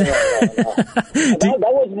think there's... No.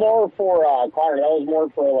 That was more for, Connor, that was more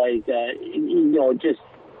for, just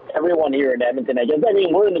everyone here in Edmonton. I guess,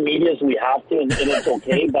 we're in the media, so we have to, and it's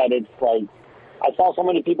okay, but it's like, I saw so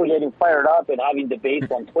many people getting fired up and having debates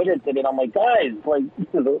on Twitter today, and I'm like, guys,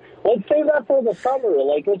 let's save that for the summer.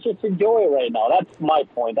 Let's just enjoy it right now. That's my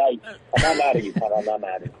point. I'm not mad at you, Connor. I'm not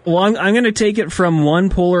mad at you. Well, I'm going to take it from one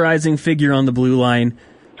polarizing figure on the blue line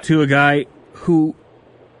to a guy who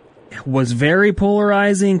was very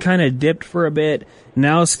polarizing, kind of dipped for a bit,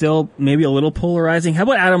 now still maybe a little polarizing. How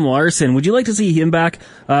about Adam Larsson? Would you like to see him back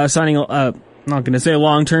signing, not going to say a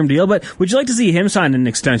long-term deal, but would you like to see him sign an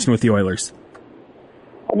extension with the Oilers?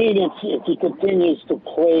 If he continues to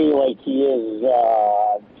play like he is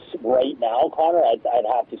right now, Connor, I'd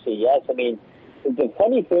have to say yes. the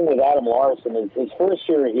funny thing with Adam Larson is his first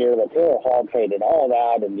year here, the Taylor Hall trade and all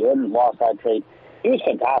that, and the Oilers lost that trade. He was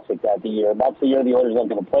fantastic that year. That's the year the Oilers went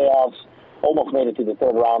to the playoffs, almost made it to the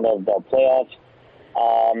third round of the playoffs.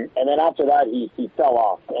 And then after that, he fell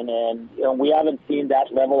off. And then we haven't seen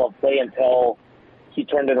that level of play until he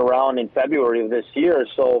turned it around in February of this year.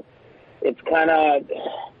 So it's kind of,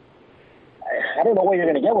 I don't know what you're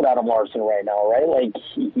going to get with Adam Larson right now, right? Like,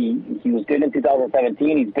 he was good in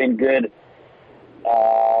 2017. He's been good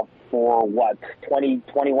for,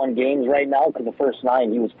 21 games right now, because the first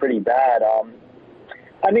 9 he was pretty bad.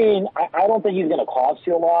 I mean, I don't think he's going to cost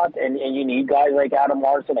you a lot, and you need guys like Adam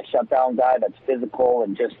Larson, a shutdown guy that's physical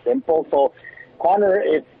and just simple. So, Connor,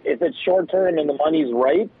 if it's short term and the money's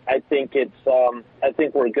right, I think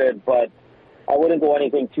we're good. But I wouldn't go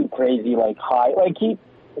anything too crazy, like high. Like he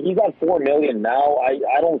got $4 million now.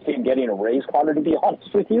 I don't see him getting a raise, Connor, to be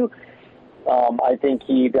honest with you. I think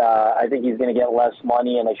he's going to get less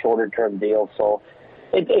money in a shorter term deal. So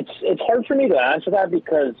it's hard for me to answer that,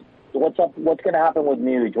 because what's going to happen with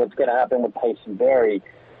Nuge? What's going to happen with Tyson Barrie?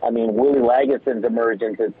 I mean, Willie Lageson's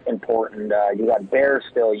emergence is important. You got Bear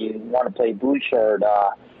still. You want to play Bouchard.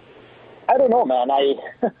 I don't know, man. I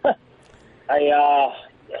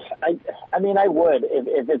mean, I would.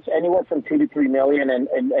 If it's anywhere from $2 to $3 million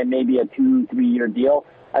and maybe a 2-3 year deal,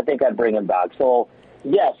 I think I'd bring him back. So,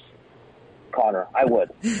 yes, Connor, I would.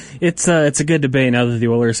 It's a good debate now that the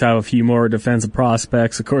Oilers have a few more defensive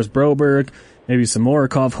prospects. Of course, Broberg, maybe some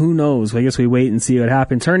Morikov, who knows? I guess we wait and see what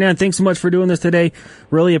happens. Hernan, thanks so much for doing this today.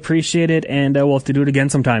 Really appreciate it, and we'll have to do it again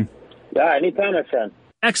sometime. Yeah, anytime, my friend.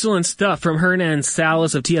 Excellent stuff from Hernan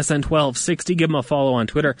Salas of TSN 1260. Give him a follow on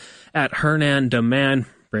Twitter at Hernan Demand.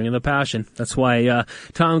 Bringing the passion. That's why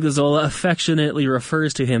Tom Gazzola affectionately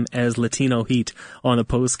refers to him as Latino Heat on the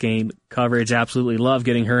post-game coverage. Absolutely love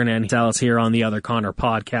getting Hernan Salas here on the Other Connor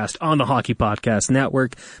podcast on the Hockey Podcast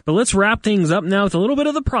Network. But let's wrap things up now with a little bit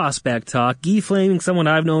of the prospect talk. Guy Flaming, someone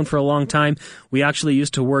I've known for a long time. We actually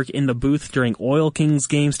used to work in the booth during Oil Kings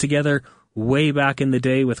games together way back in the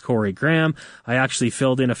day with Corey Graham. I actually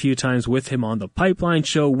filled in a few times with him on the Pipeline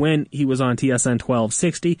Show when he was on TSN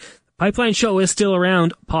 1260. Pipeline Show is still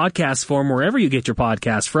around, podcast form, wherever you get your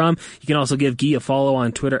podcast from. You can also give Guy a follow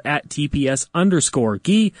on Twitter at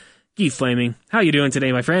TPS_Guy. Guy Flaming, how you doing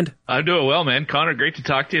today, my friend? I'm doing well, man. Connor, great to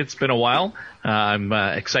talk to you. It's been a while. I'm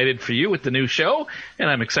excited for you with the new show, and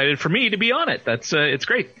I'm excited for me to be on it. It's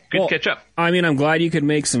great. Good to catch up. I mean, I'm glad you could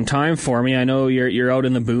make some time for me. I know you're out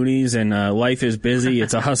in the boonies and life is busy.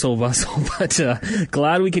 It's a hustle bustle, but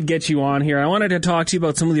glad we could get you on here. I wanted to talk to you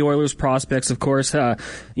about some of the Oilers prospects. Of course, in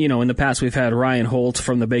the past we've had Ryan Holt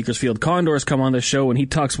from the Bakersfield Condors come on the show, and he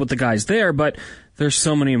talks with the guys there, but there's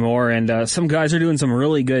so many more, and some guys are doing some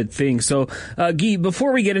really good things. So, Guy,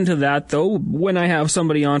 before we get into that, though, when I have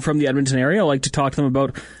somebody on from the Edmonton area, I like to talk to them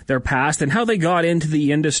about their past and how they got into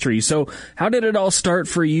the industry. So, how did it all start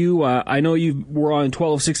for you? I know you were on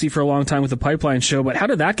 1260 for a long time with the Pipeline Show, but how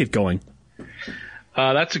did that get going?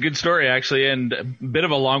 That's a good story, actually, and a bit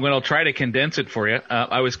of a long one. I'll try to condense it for you.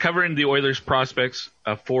 I was covering the Oilers prospects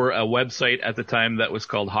for a website at the time that was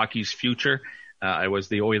called Hockey's Future. I was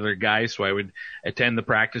the Oiler guy, so I would attend the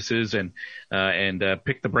practices and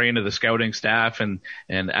pick the brain of the scouting staff. And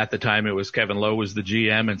at the time, it was Kevin Lowe was the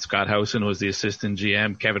GM and Scott Housen was the assistant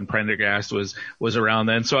GM. Kevin Prendergast was around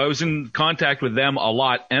then. So I was in contact with them a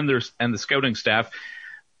lot and the scouting staff,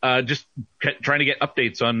 just trying to get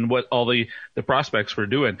updates on what all the prospects were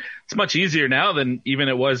doing. It's much easier now than even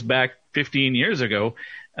it was back 15 years ago.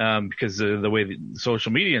 Because the way the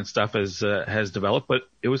social media and stuff has developed, but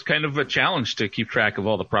it was kind of a challenge to keep track of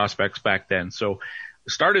all the prospects back then. So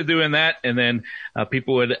started doing that, and then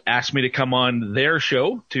people would ask me to come on their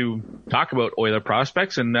show to talk about Oiler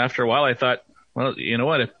prospects. And after a while, I thought, well, you know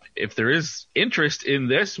what? If there is interest in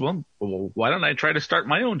this, well, why don't I try to start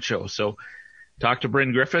my own show? So talked to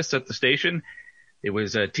Bryn Griffiths at the station. It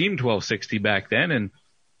was Team 1260 back then,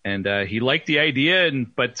 and he liked the idea,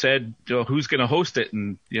 but said, who's going to host it?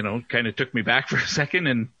 And, kind of took me back for a second.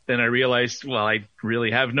 And then I realized, well, I really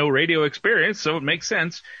have no radio experience, so it makes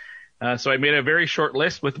sense. So I made a very short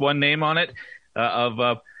list with one name on it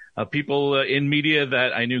of people in media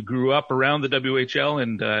that I knew grew up around the WHL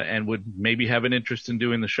and would maybe have an interest in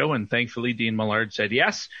doing the show. And thankfully, Dean Millard said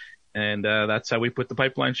yes. And that's how we put the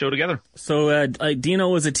Pipeline Show together. So Dino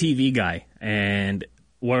was a TV guy, and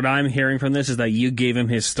what I'm hearing from this is that you gave him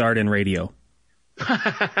his start in radio.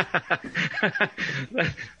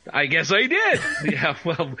 I guess I did. Yeah,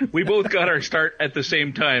 well, we both got our start at the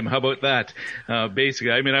same time. How about that?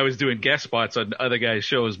 Basically, I mean, I was doing guest spots on other guys'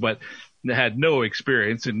 shows, but had no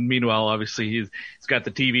experience. And meanwhile, obviously he's got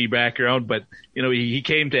the TV background, but he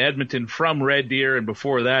came to Edmonton from Red Deer, and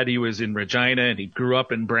before that he was in Regina, and he grew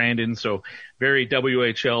up in Brandon. So very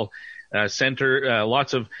WHL center,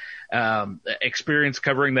 lots of experience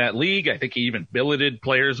covering that league. I think he even billeted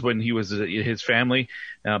players when he was his family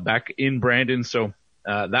back in Brandon. So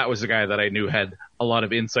that was the guy that I knew had a lot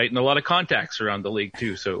of insight and a lot of contacts around the league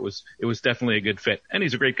too. So it was definitely a good fit, and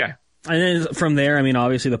he's a great guy. And then from there, I mean,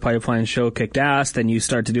 obviously the Pipeline show kicked ass. Then you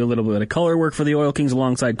start to do a little bit of color work for the Oil Kings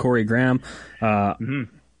alongside Corey Graham.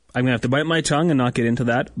 I'm going to have to bite my tongue and not get into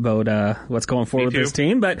that about what's going forward with this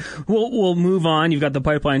team. But we'll move on. You've got the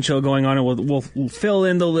Pipeline show going on, and we'll fill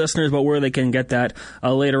in the listeners about where they can get that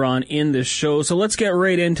later on in the show. So let's get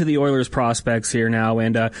right into the Oilers prospects here now.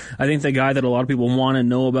 And I think the guy that a lot of people want to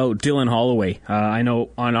know about, Dylan Holloway. I know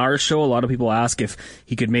on our show, a lot of people ask if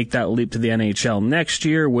he could make that leap to the NHL next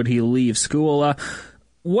year. Would he leave school?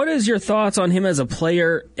 What is your thoughts on him as a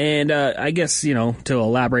player? And I guess, to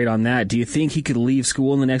elaborate on that, do you think he could leave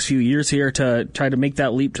school in the next few years here to try to make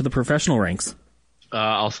that leap to the professional ranks?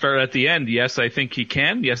 I'll start at the end. Yes, I think he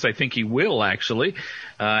can. Yes, I think he will, actually.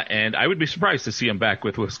 And I would be surprised to see him back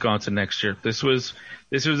with Wisconsin next year. This was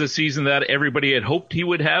a season that everybody had hoped he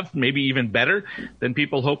would have, maybe even better than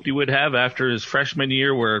people hoped he would have after his freshman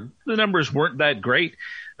year, where the numbers weren't that great.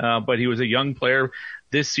 But he was a young player.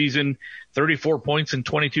 This season, 34 points in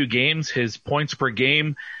 22 games. His points per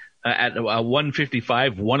game at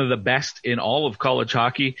 155, one of the best in all of college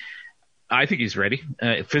hockey. I think he's ready.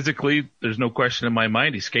 Physically, there's no question in my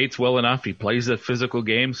mind. He skates well enough. He plays a physical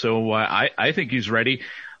game. So I think he's ready.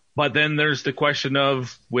 But then there's the question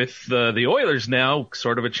of, with the Oilers now,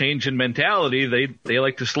 sort of a change in mentality. They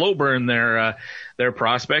like to slow burn their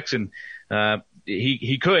prospects, and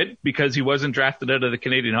he could, because he wasn't drafted out of the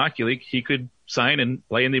Canadian Hockey League. He could sign and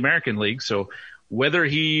play in the American League. So whether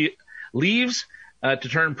he leaves to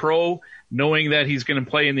turn pro, knowing that he's going to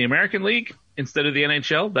play in the American League instead of the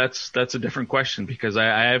NHL, that's a different question, because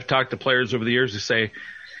I have talked to players over the years who say,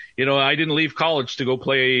 I didn't leave college to go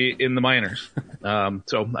play in the minors.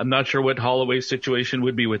 So I'm not sure what Holloway's situation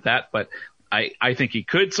would be with that, but I think he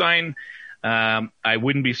could sign. I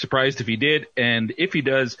wouldn't be surprised if he did. And if he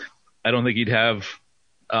does, I don't think he'd have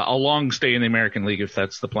a long stay in the American League if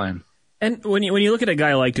that's the plan. And when you look at a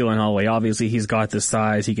guy like Dylan Holloway, obviously he's got the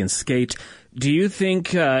size, he can skate. Do you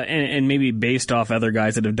think, and maybe based off other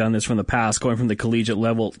guys that have done this from the past, going from the collegiate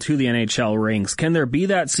level to the NHL ranks, can there be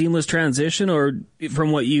that seamless transition, or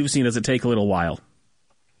from what you've seen, does it take a little while?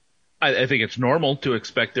 I think it's normal to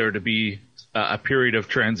expect there to be a period of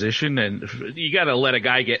transition, and you got to let a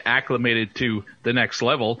guy get acclimated to the next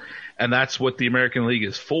level, and that's what the American League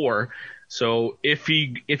is for. So if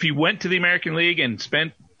he went to the American League and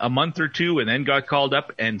spent a month or two and then got called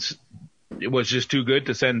up and it was just too good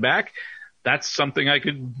to send back, that's something I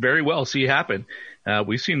could very well see happen.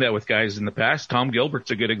 We've seen that with guys in the past. Tom Gilbert's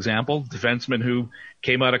a good example, defenseman who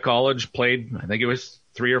came out of college, played, I think it was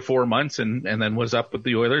 3 or 4 months, and then was up with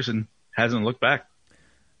the Oilers and hasn't looked back.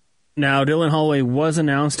 Now, Dylan Holloway was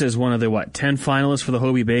announced as one of the, 10 finalists for the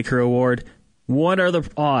Hobey Baker Award. What are the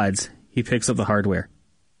odds he picks up the hardware?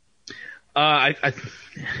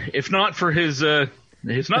 If not for his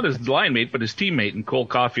not his line mate, but his teammate in Cole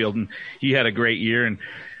Caulfield, and he had a great year and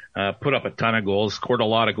put up a ton of goals, scored a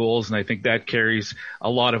lot of goals, and I think that carries a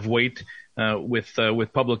lot of weight with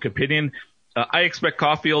public opinion. I expect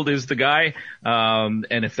Caulfield is the guy, and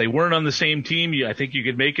if they weren't on the same team, I think you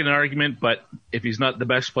could make an argument, but if he's not the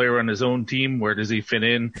best player on his own team, where does he fit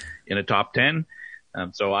in a top 10?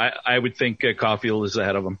 So I would think Caulfield is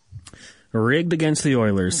ahead of him. Rigged against the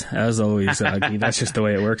Oilers, as always. That's just the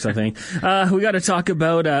way it works, I think. We got to talk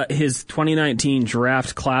about his 2019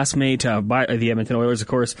 draft classmate by the Edmonton Oilers, of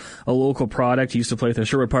course, a local product. He used to play with the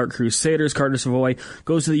Sherwood Park Crusaders. Carter Savoy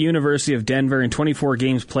goes to the University of Denver in 24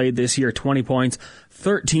 games played this year, 20 points,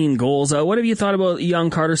 13 goals. What have you thought about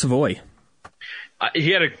young Carter Savoy?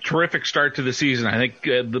 He had a terrific start to the season. I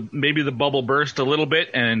think maybe the bubble burst a little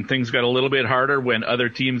bit and things got a little bit harder when other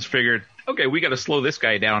teams figured, okay, we got to slow this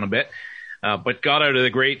guy down a bit. But got out of the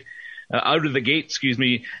gate,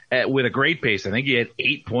 with a great pace. I think he had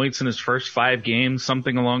 8 points in his first 5 games,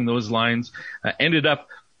 something along those lines. Ended up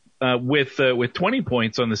with 20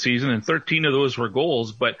 points on the season, and 13 of those were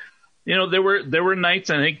goals. But there were nights.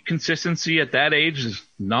 I think consistency at that age is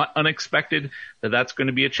not unexpected. That's going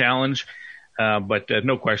to be a challenge. But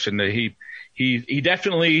no question that he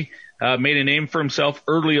definitely made a name for himself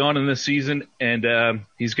early on in the season, and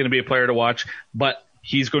he's going to be a player to watch. But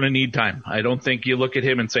he's going to need time. I don't think you look at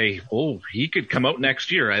him and say, oh, he could come out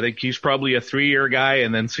next year. I think he's probably a 3-year guy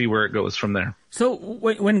and then see where it goes from there. So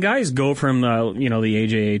when guys go from the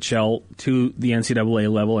AJHL to the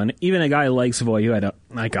NCAA level, and even a guy like Savoie who had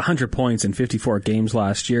 100 points in 54 games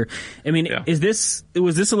last year, I mean, was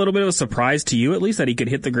this a little bit of a surprise to you, at least, that he could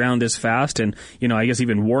hit the ground this fast and, I guess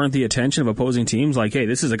even warrant the attention of opposing teams? Like, hey,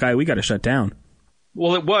 this is a guy we got to shut down.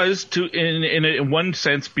 Well, it was in one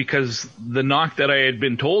sense, because the knock that I had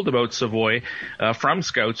been told about Savoie from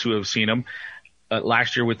scouts who have seen him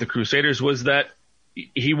last year with the Crusaders was that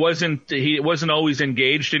he wasn't always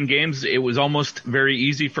engaged in games. It was almost very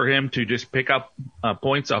easy for him to just pick up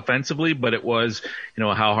points offensively, but it was,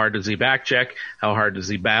 how hard does he back check? How hard does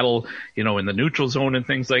he battle, in the neutral zone and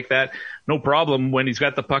things like that? No problem when he's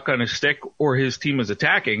got the puck on his stick or his team is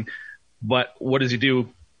attacking, but what does he do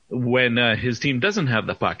when his team doesn't have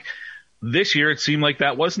the puck? This year, it seemed like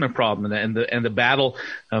that wasn't a problem, and the battle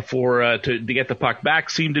to get the puck back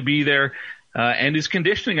seemed to be there. And his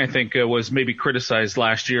conditioning, I think, was maybe criticized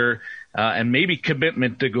last year, and maybe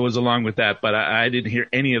commitment that goes along with that. But I didn't hear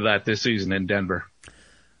any of that this season in Denver.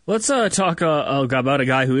 Let's talk about a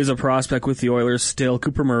guy who is a prospect with the Oilers still,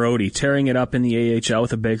 Cooper Marody, tearing it up in the AHL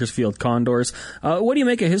with the Bakersfield Condors. What do you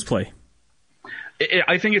make of his play?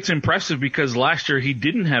 I think it's impressive because last year he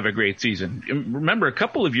didn't have a great season. Remember, a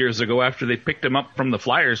couple of years ago after they picked him up from the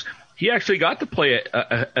Flyers, he actually got to play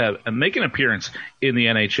make an appearance in the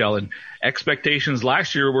NHL, and expectations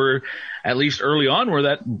last year were, at least early on, were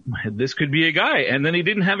that this could be a guy, and then he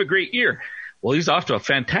didn't have a great year. Well, he's off to a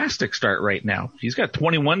fantastic start right now. He's got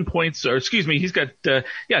 21 points, he's got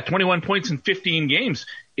 21 points in 15 games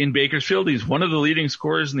in Bakersfield. He's one of the leading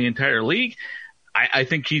scorers in the entire league. I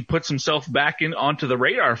think he puts himself back onto the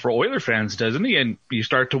radar for Oiler fans, doesn't he? And you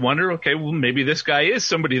start to wonder, okay, well, maybe this guy is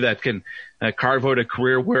somebody that can carve out a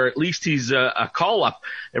career where at least he's a call-up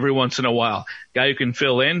every once in a while, guy who can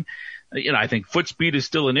fill in. I think foot speed is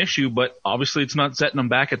still an issue, but obviously it's not setting him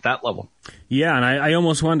back at that level. Yeah, and I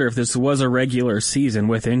almost wonder if this was a regular season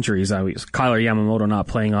with injuries. Kyler Yamamoto not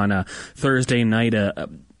playing on a Thursday night,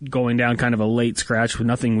 going down kind of a late scratch with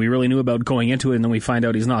nothing we really knew about going into it, and then we find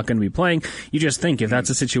out he's not going to be playing. You just think if that's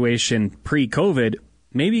a situation pre-COVID,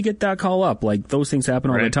 maybe you get that call up. Like, those things happen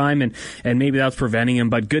all the time, and maybe that's preventing him,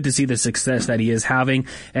 but good to see the success that he is having.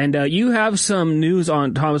 And you have some news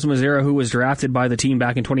on Thomas Mazzara, who was drafted by the team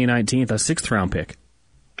back in 2019, a 6th-round pick.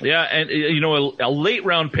 Yeah, and, a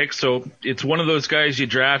late-round pick, so it's one of those guys you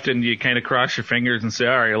draft and you kind of cross your fingers and say,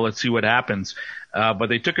 all right, let's see what happens. But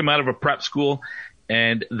they took him out of a prep school.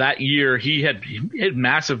 And that year, he had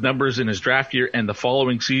massive numbers in his draft year and the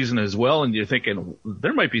following season as well. And you're thinking,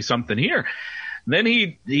 there might be something here. Then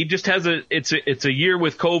he just has it's a year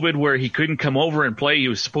with COVID where he couldn't come over and play. He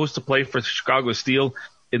was supposed to play for Chicago Steel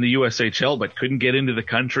in the USHL, but couldn't get into the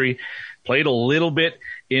country. Played a little bit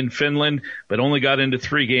in Finland, but only got into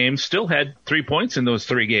 3 games. Still had 3 points in those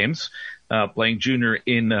 3 games. Playing junior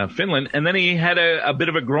in Finland. And then he had a bit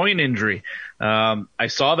of a groin injury. I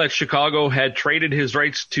saw that Chicago had traded his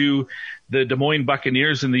rights to the Des Moines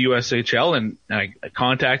Buccaneers in the USHL, and I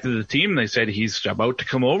contacted the team. They said he's about to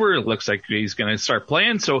come over. It looks like he's going to start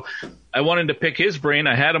playing. So I wanted to pick his brain.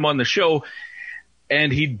 I had him on the show,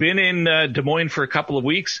 and he'd been in Des Moines for a couple of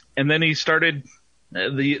weeks, and then he started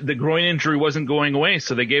the groin injury wasn't going away,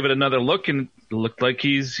 so they gave it another look, and it looked like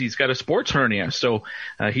he's got a sports hernia. So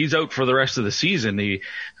he's out for the rest of the season. He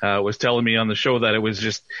was telling me on the show that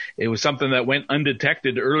it was something that went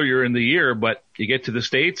undetected earlier in the year, but you get to the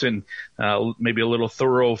States and maybe a little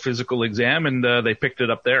thorough physical exam, and they picked it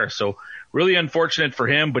up there. So really unfortunate for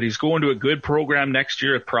him, but he's going to a good program next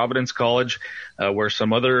year at Providence College, where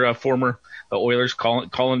some other former Oilers,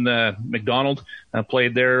 Colin McDonald,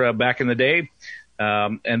 played there back in the day.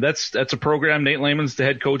 And that's a program. Nate Lehman's the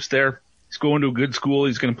head coach there. He's going to a good school.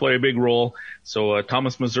 He's going to play a big role. So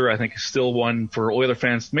Thomas Mazzara, I think, is still one for Oiler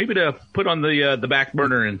fans maybe to put on the back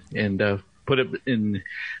burner and put it in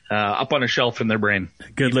up on a shelf in their brain.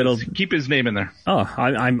 Keep his name in there. Oh,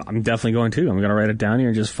 I'm definitely going to. I'm going to write it down here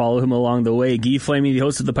and just follow him along the way. Guy Flamey, the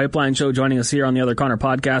host of the Pipeline Show, joining us here on the Other Connor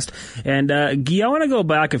podcast. And Guy, I want to go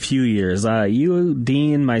back a few years. You,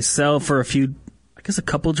 Dean, myself, for a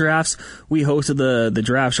couple drafts, we hosted the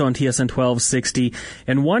draft show on TSN 1260,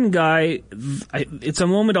 and one guy, it's a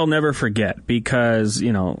moment I'll never forget because,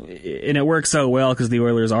 and it works out well because the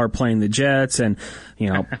Oilers are playing the Jets, and,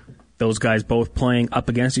 those guys both playing up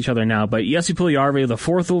against each other now. But Jesse Puljujarvi, the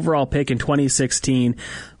 4th overall pick in 2016,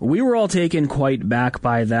 we were all taken quite back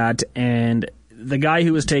by that, and the guy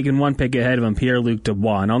who was taken one pick ahead of him, Pierre-Luc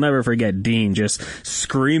Dubois, and I'll never forget Dean just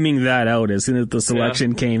screaming that out as soon as the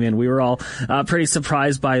selection came in. We were all pretty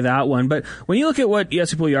surprised by that one. But when you look at what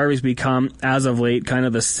Jesse Puljujarvi's become as of late, kind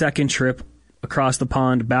of the second trip across the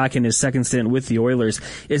pond back in his second stint with the Oilers,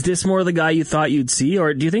 is this more the guy you thought you'd see,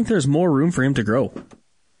 or do you think there's more room for him to grow?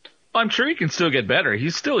 I'm sure he can still get better.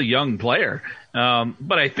 He's still a young player.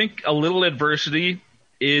 But I think a little adversity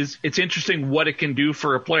it's interesting what it can do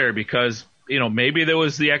for a player, because maybe there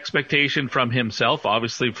was the expectation from himself,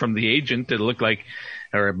 obviously from the agent. It looked like,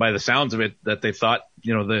 or by the sounds of it, that they thought,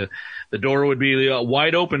 the door would be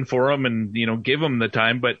wide open for him and, give him the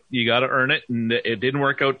time, but you got to earn it. And it didn't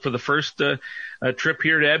work out for the first trip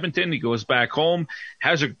here to Edmonton. He goes back home,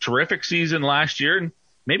 has a terrific season last year, and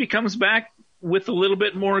maybe comes back with a little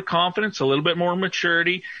bit more confidence, a little bit more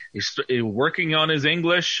maturity. He's working on his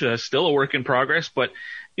English, still a work in progress, but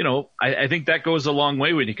I think that goes a long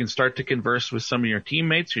way when you can start to converse with some of your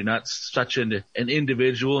teammates. You're not such an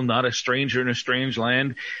individual, not a stranger in a strange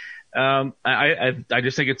land. I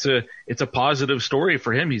just think it's a positive story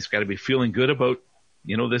for him. He's got to be feeling good about,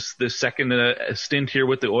 this second stint here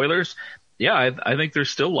with the Oilers. Yeah, I think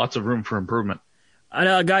there's still lots of room for improvement.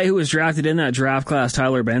 A guy who was drafted in that draft class,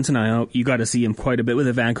 Tyler Benson, I know you got to see him quite a bit with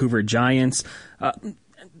the Vancouver Giants.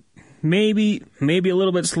 Maybe a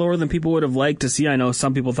little bit slower than people would have liked to see. I know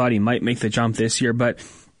some people thought he might make the jump this year, but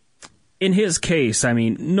in his case, I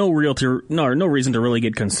mean, no reason to really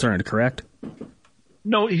get concerned, correct?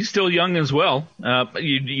 No, he's still young as well.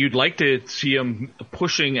 You'd like to see him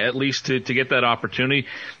pushing at least to get that opportunity.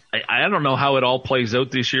 I don't know how it all plays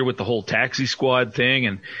out this year with the whole taxi squad thing,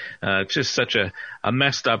 and it's just such a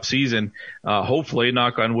messed up season. Hopefully,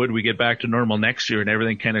 knock on wood, we get back to normal next year and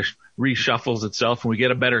everything kind of reshuffles itself and we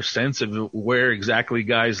get a better sense of where exactly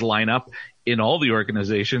guys line up in all the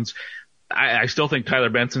organizations. I still think Tyler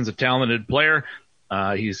Benson's a talented player.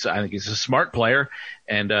 I think he's a smart player,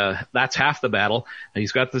 and that's half the battle.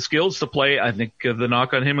 He's got the skills to play. I think the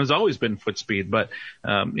knock on him has always been foot speed, but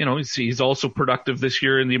he's also productive this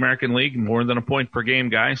year in the American League, more than a point per game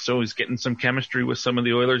guy. So he's getting some chemistry with some of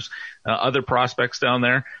the Oilers, other prospects down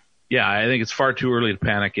there. Yeah, I think it's far too early to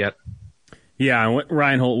panic yet. Yeah,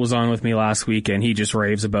 Ryan Holt was on with me last week, and he just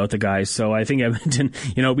raves about the guys. So I think Edmonton,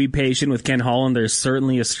 be patient with Ken Holland. There's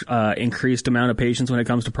certainly a increased amount of patience when it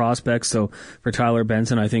comes to prospects. So for Tyler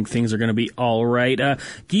Benson, I think things are going to be all right. Guy,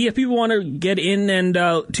 if people want to get in and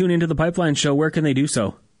tune into the Pipeline Show, where can they do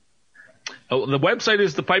so? Oh, the website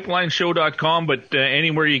is thepipelineshow.com, but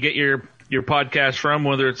anywhere you get your podcast from,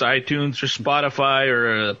 whether it's iTunes or Spotify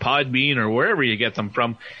or Podbean or wherever you get them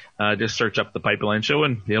from, just search up the Pipeline Show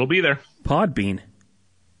and it'll be there. Podbean.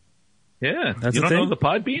 Yeah. That's you a don't thing? know the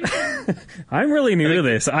Podbean? I'm really new to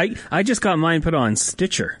this. I just got mine put on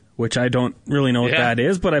Stitcher, which I don't really know what that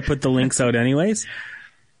is, but I put the links out anyways.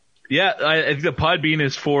 Yeah, I think the Podbean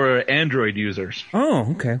is for Android users.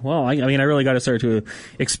 Oh, okay. Well, I really got to start to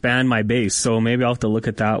expand my base, so maybe I'll have to look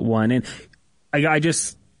at that one. And I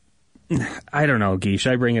don't know, Guy,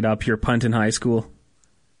 should I bring it up? Your punt in high school?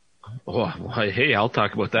 Oh, hey, I'll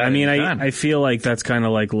talk about that. I mean, I feel like that's kind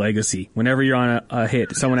of like legacy. Whenever you're on a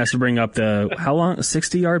hit, someone has to bring up how long?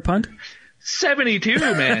 60-yard punt? 72,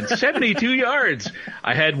 man. 72 yards.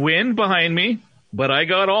 I had wind behind me, but I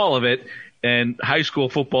got all of it. And high school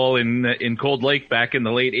football in Cold Lake back in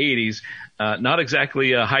the late 80s, not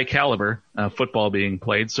exactly a high caliber football being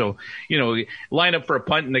played. So, line up for a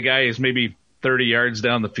punt and the guy is maybe 30 yards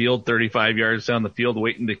down the field, 35 yards down the field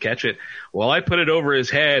waiting to catch it. Well, I put it over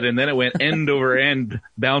his head and then it went end over end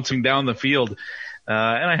bouncing down the field.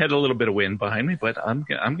 And I had a little bit of wind behind me, but I'm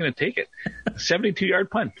going to take it.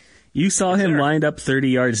 72-yard punt. You saw him lined up 30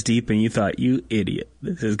 yards deep and you thought, you idiot,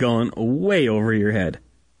 this is going way over your head.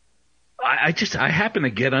 I happened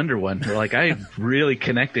to get under one. Like, I really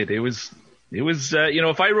connected. It was,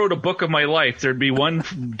 if I wrote a book of my life, there'd be one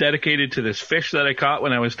dedicated to this fish that I caught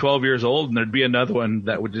when I was 12 years old, and there'd be another one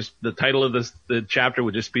that would the title of the chapter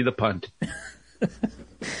would just be The Punt.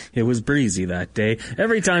 It was breezy that day.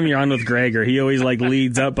 Every time you're on with Gregor, he always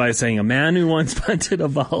leads up by saying, a man who once punted a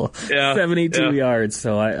ball 72 yards.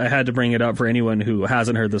 So I had to bring it up for anyone who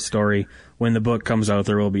hasn't heard the story. When the book comes out,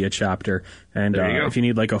 there will be a chapter. And if you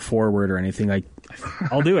need a foreword or anything,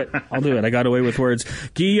 I'll do it. I got away with words.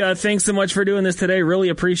 Guy, thanks so much for doing this today. Really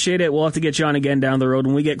appreciate it. We'll have to get you on again down the road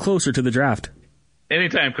when we get closer to the draft.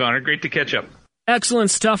 Anytime, Connor. Great to catch up. Excellent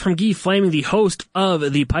stuff from Guy Flaming, the host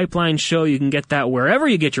of The Pipeline Show. You can get that wherever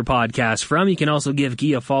you get your podcast from. You can also give Guy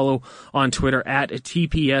a follow on Twitter at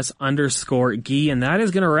TPS_Guy. And that is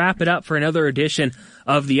going to wrap it up for another edition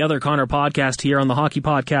of the Other Connor podcast here on the Hockey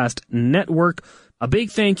Podcast Network, A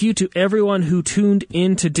big thank you to everyone who tuned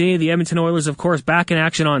in today. The Edmonton Oilers, of course, back in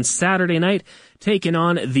action on Saturday night, taking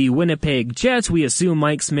on the Winnipeg Jets. We assume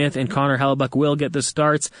Mike Smith and Connor Hellebuyck will get the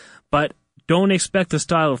starts, but don't expect the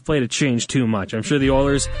style of play to change too much. I'm sure the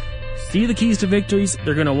Oilers see the keys to victories.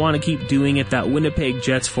 They're going to want to keep doing it. That Winnipeg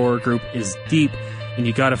Jets forward group is deep, and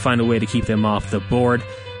you got to find a way to keep them off the board.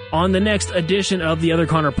 On the next edition of the Other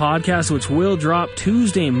Connor podcast, which will drop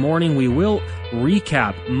Tuesday morning, we will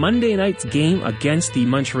recap Monday night's game against the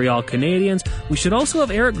Montreal Canadiens. We should also have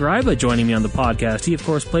Eric Greiba joining me on the podcast. He, of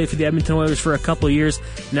course, played for the Edmonton Oilers for a couple of years.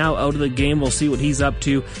 Now out of the game, we'll see what he's up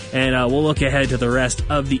to, and we'll look ahead to the rest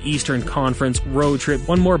of the Eastern Conference road trip.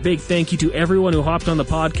 One more big thank you to everyone who hopped on the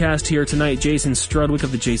podcast here tonight. Jason Strudwick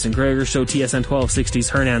of The Jason Gregor Show, TSN 1260's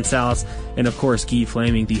Hernan Salas, and, of course, Guy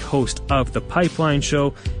Flaming, the host of The Pipeline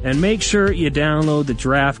Show. And make sure you download the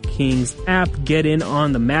DraftKings app. Get in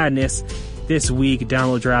on the madness this week.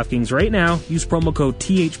 Download DraftKings right now. Use promo code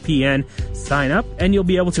THPN. Sign up, and you'll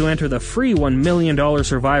be able to enter the free $1 million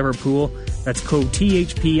Survivor Pool. That's code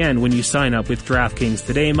THPN when you sign up with DraftKings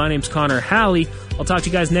today. My name's Connor Halley. I'll talk to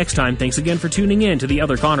you guys next time. Thanks again for tuning in to the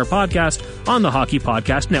Other Connor podcast on the Hockey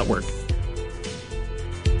Podcast Network.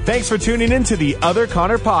 Thanks for tuning in to the Other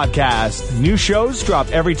Connor podcast. New shows drop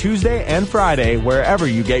every Tuesday and Friday wherever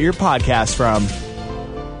you get your podcasts from.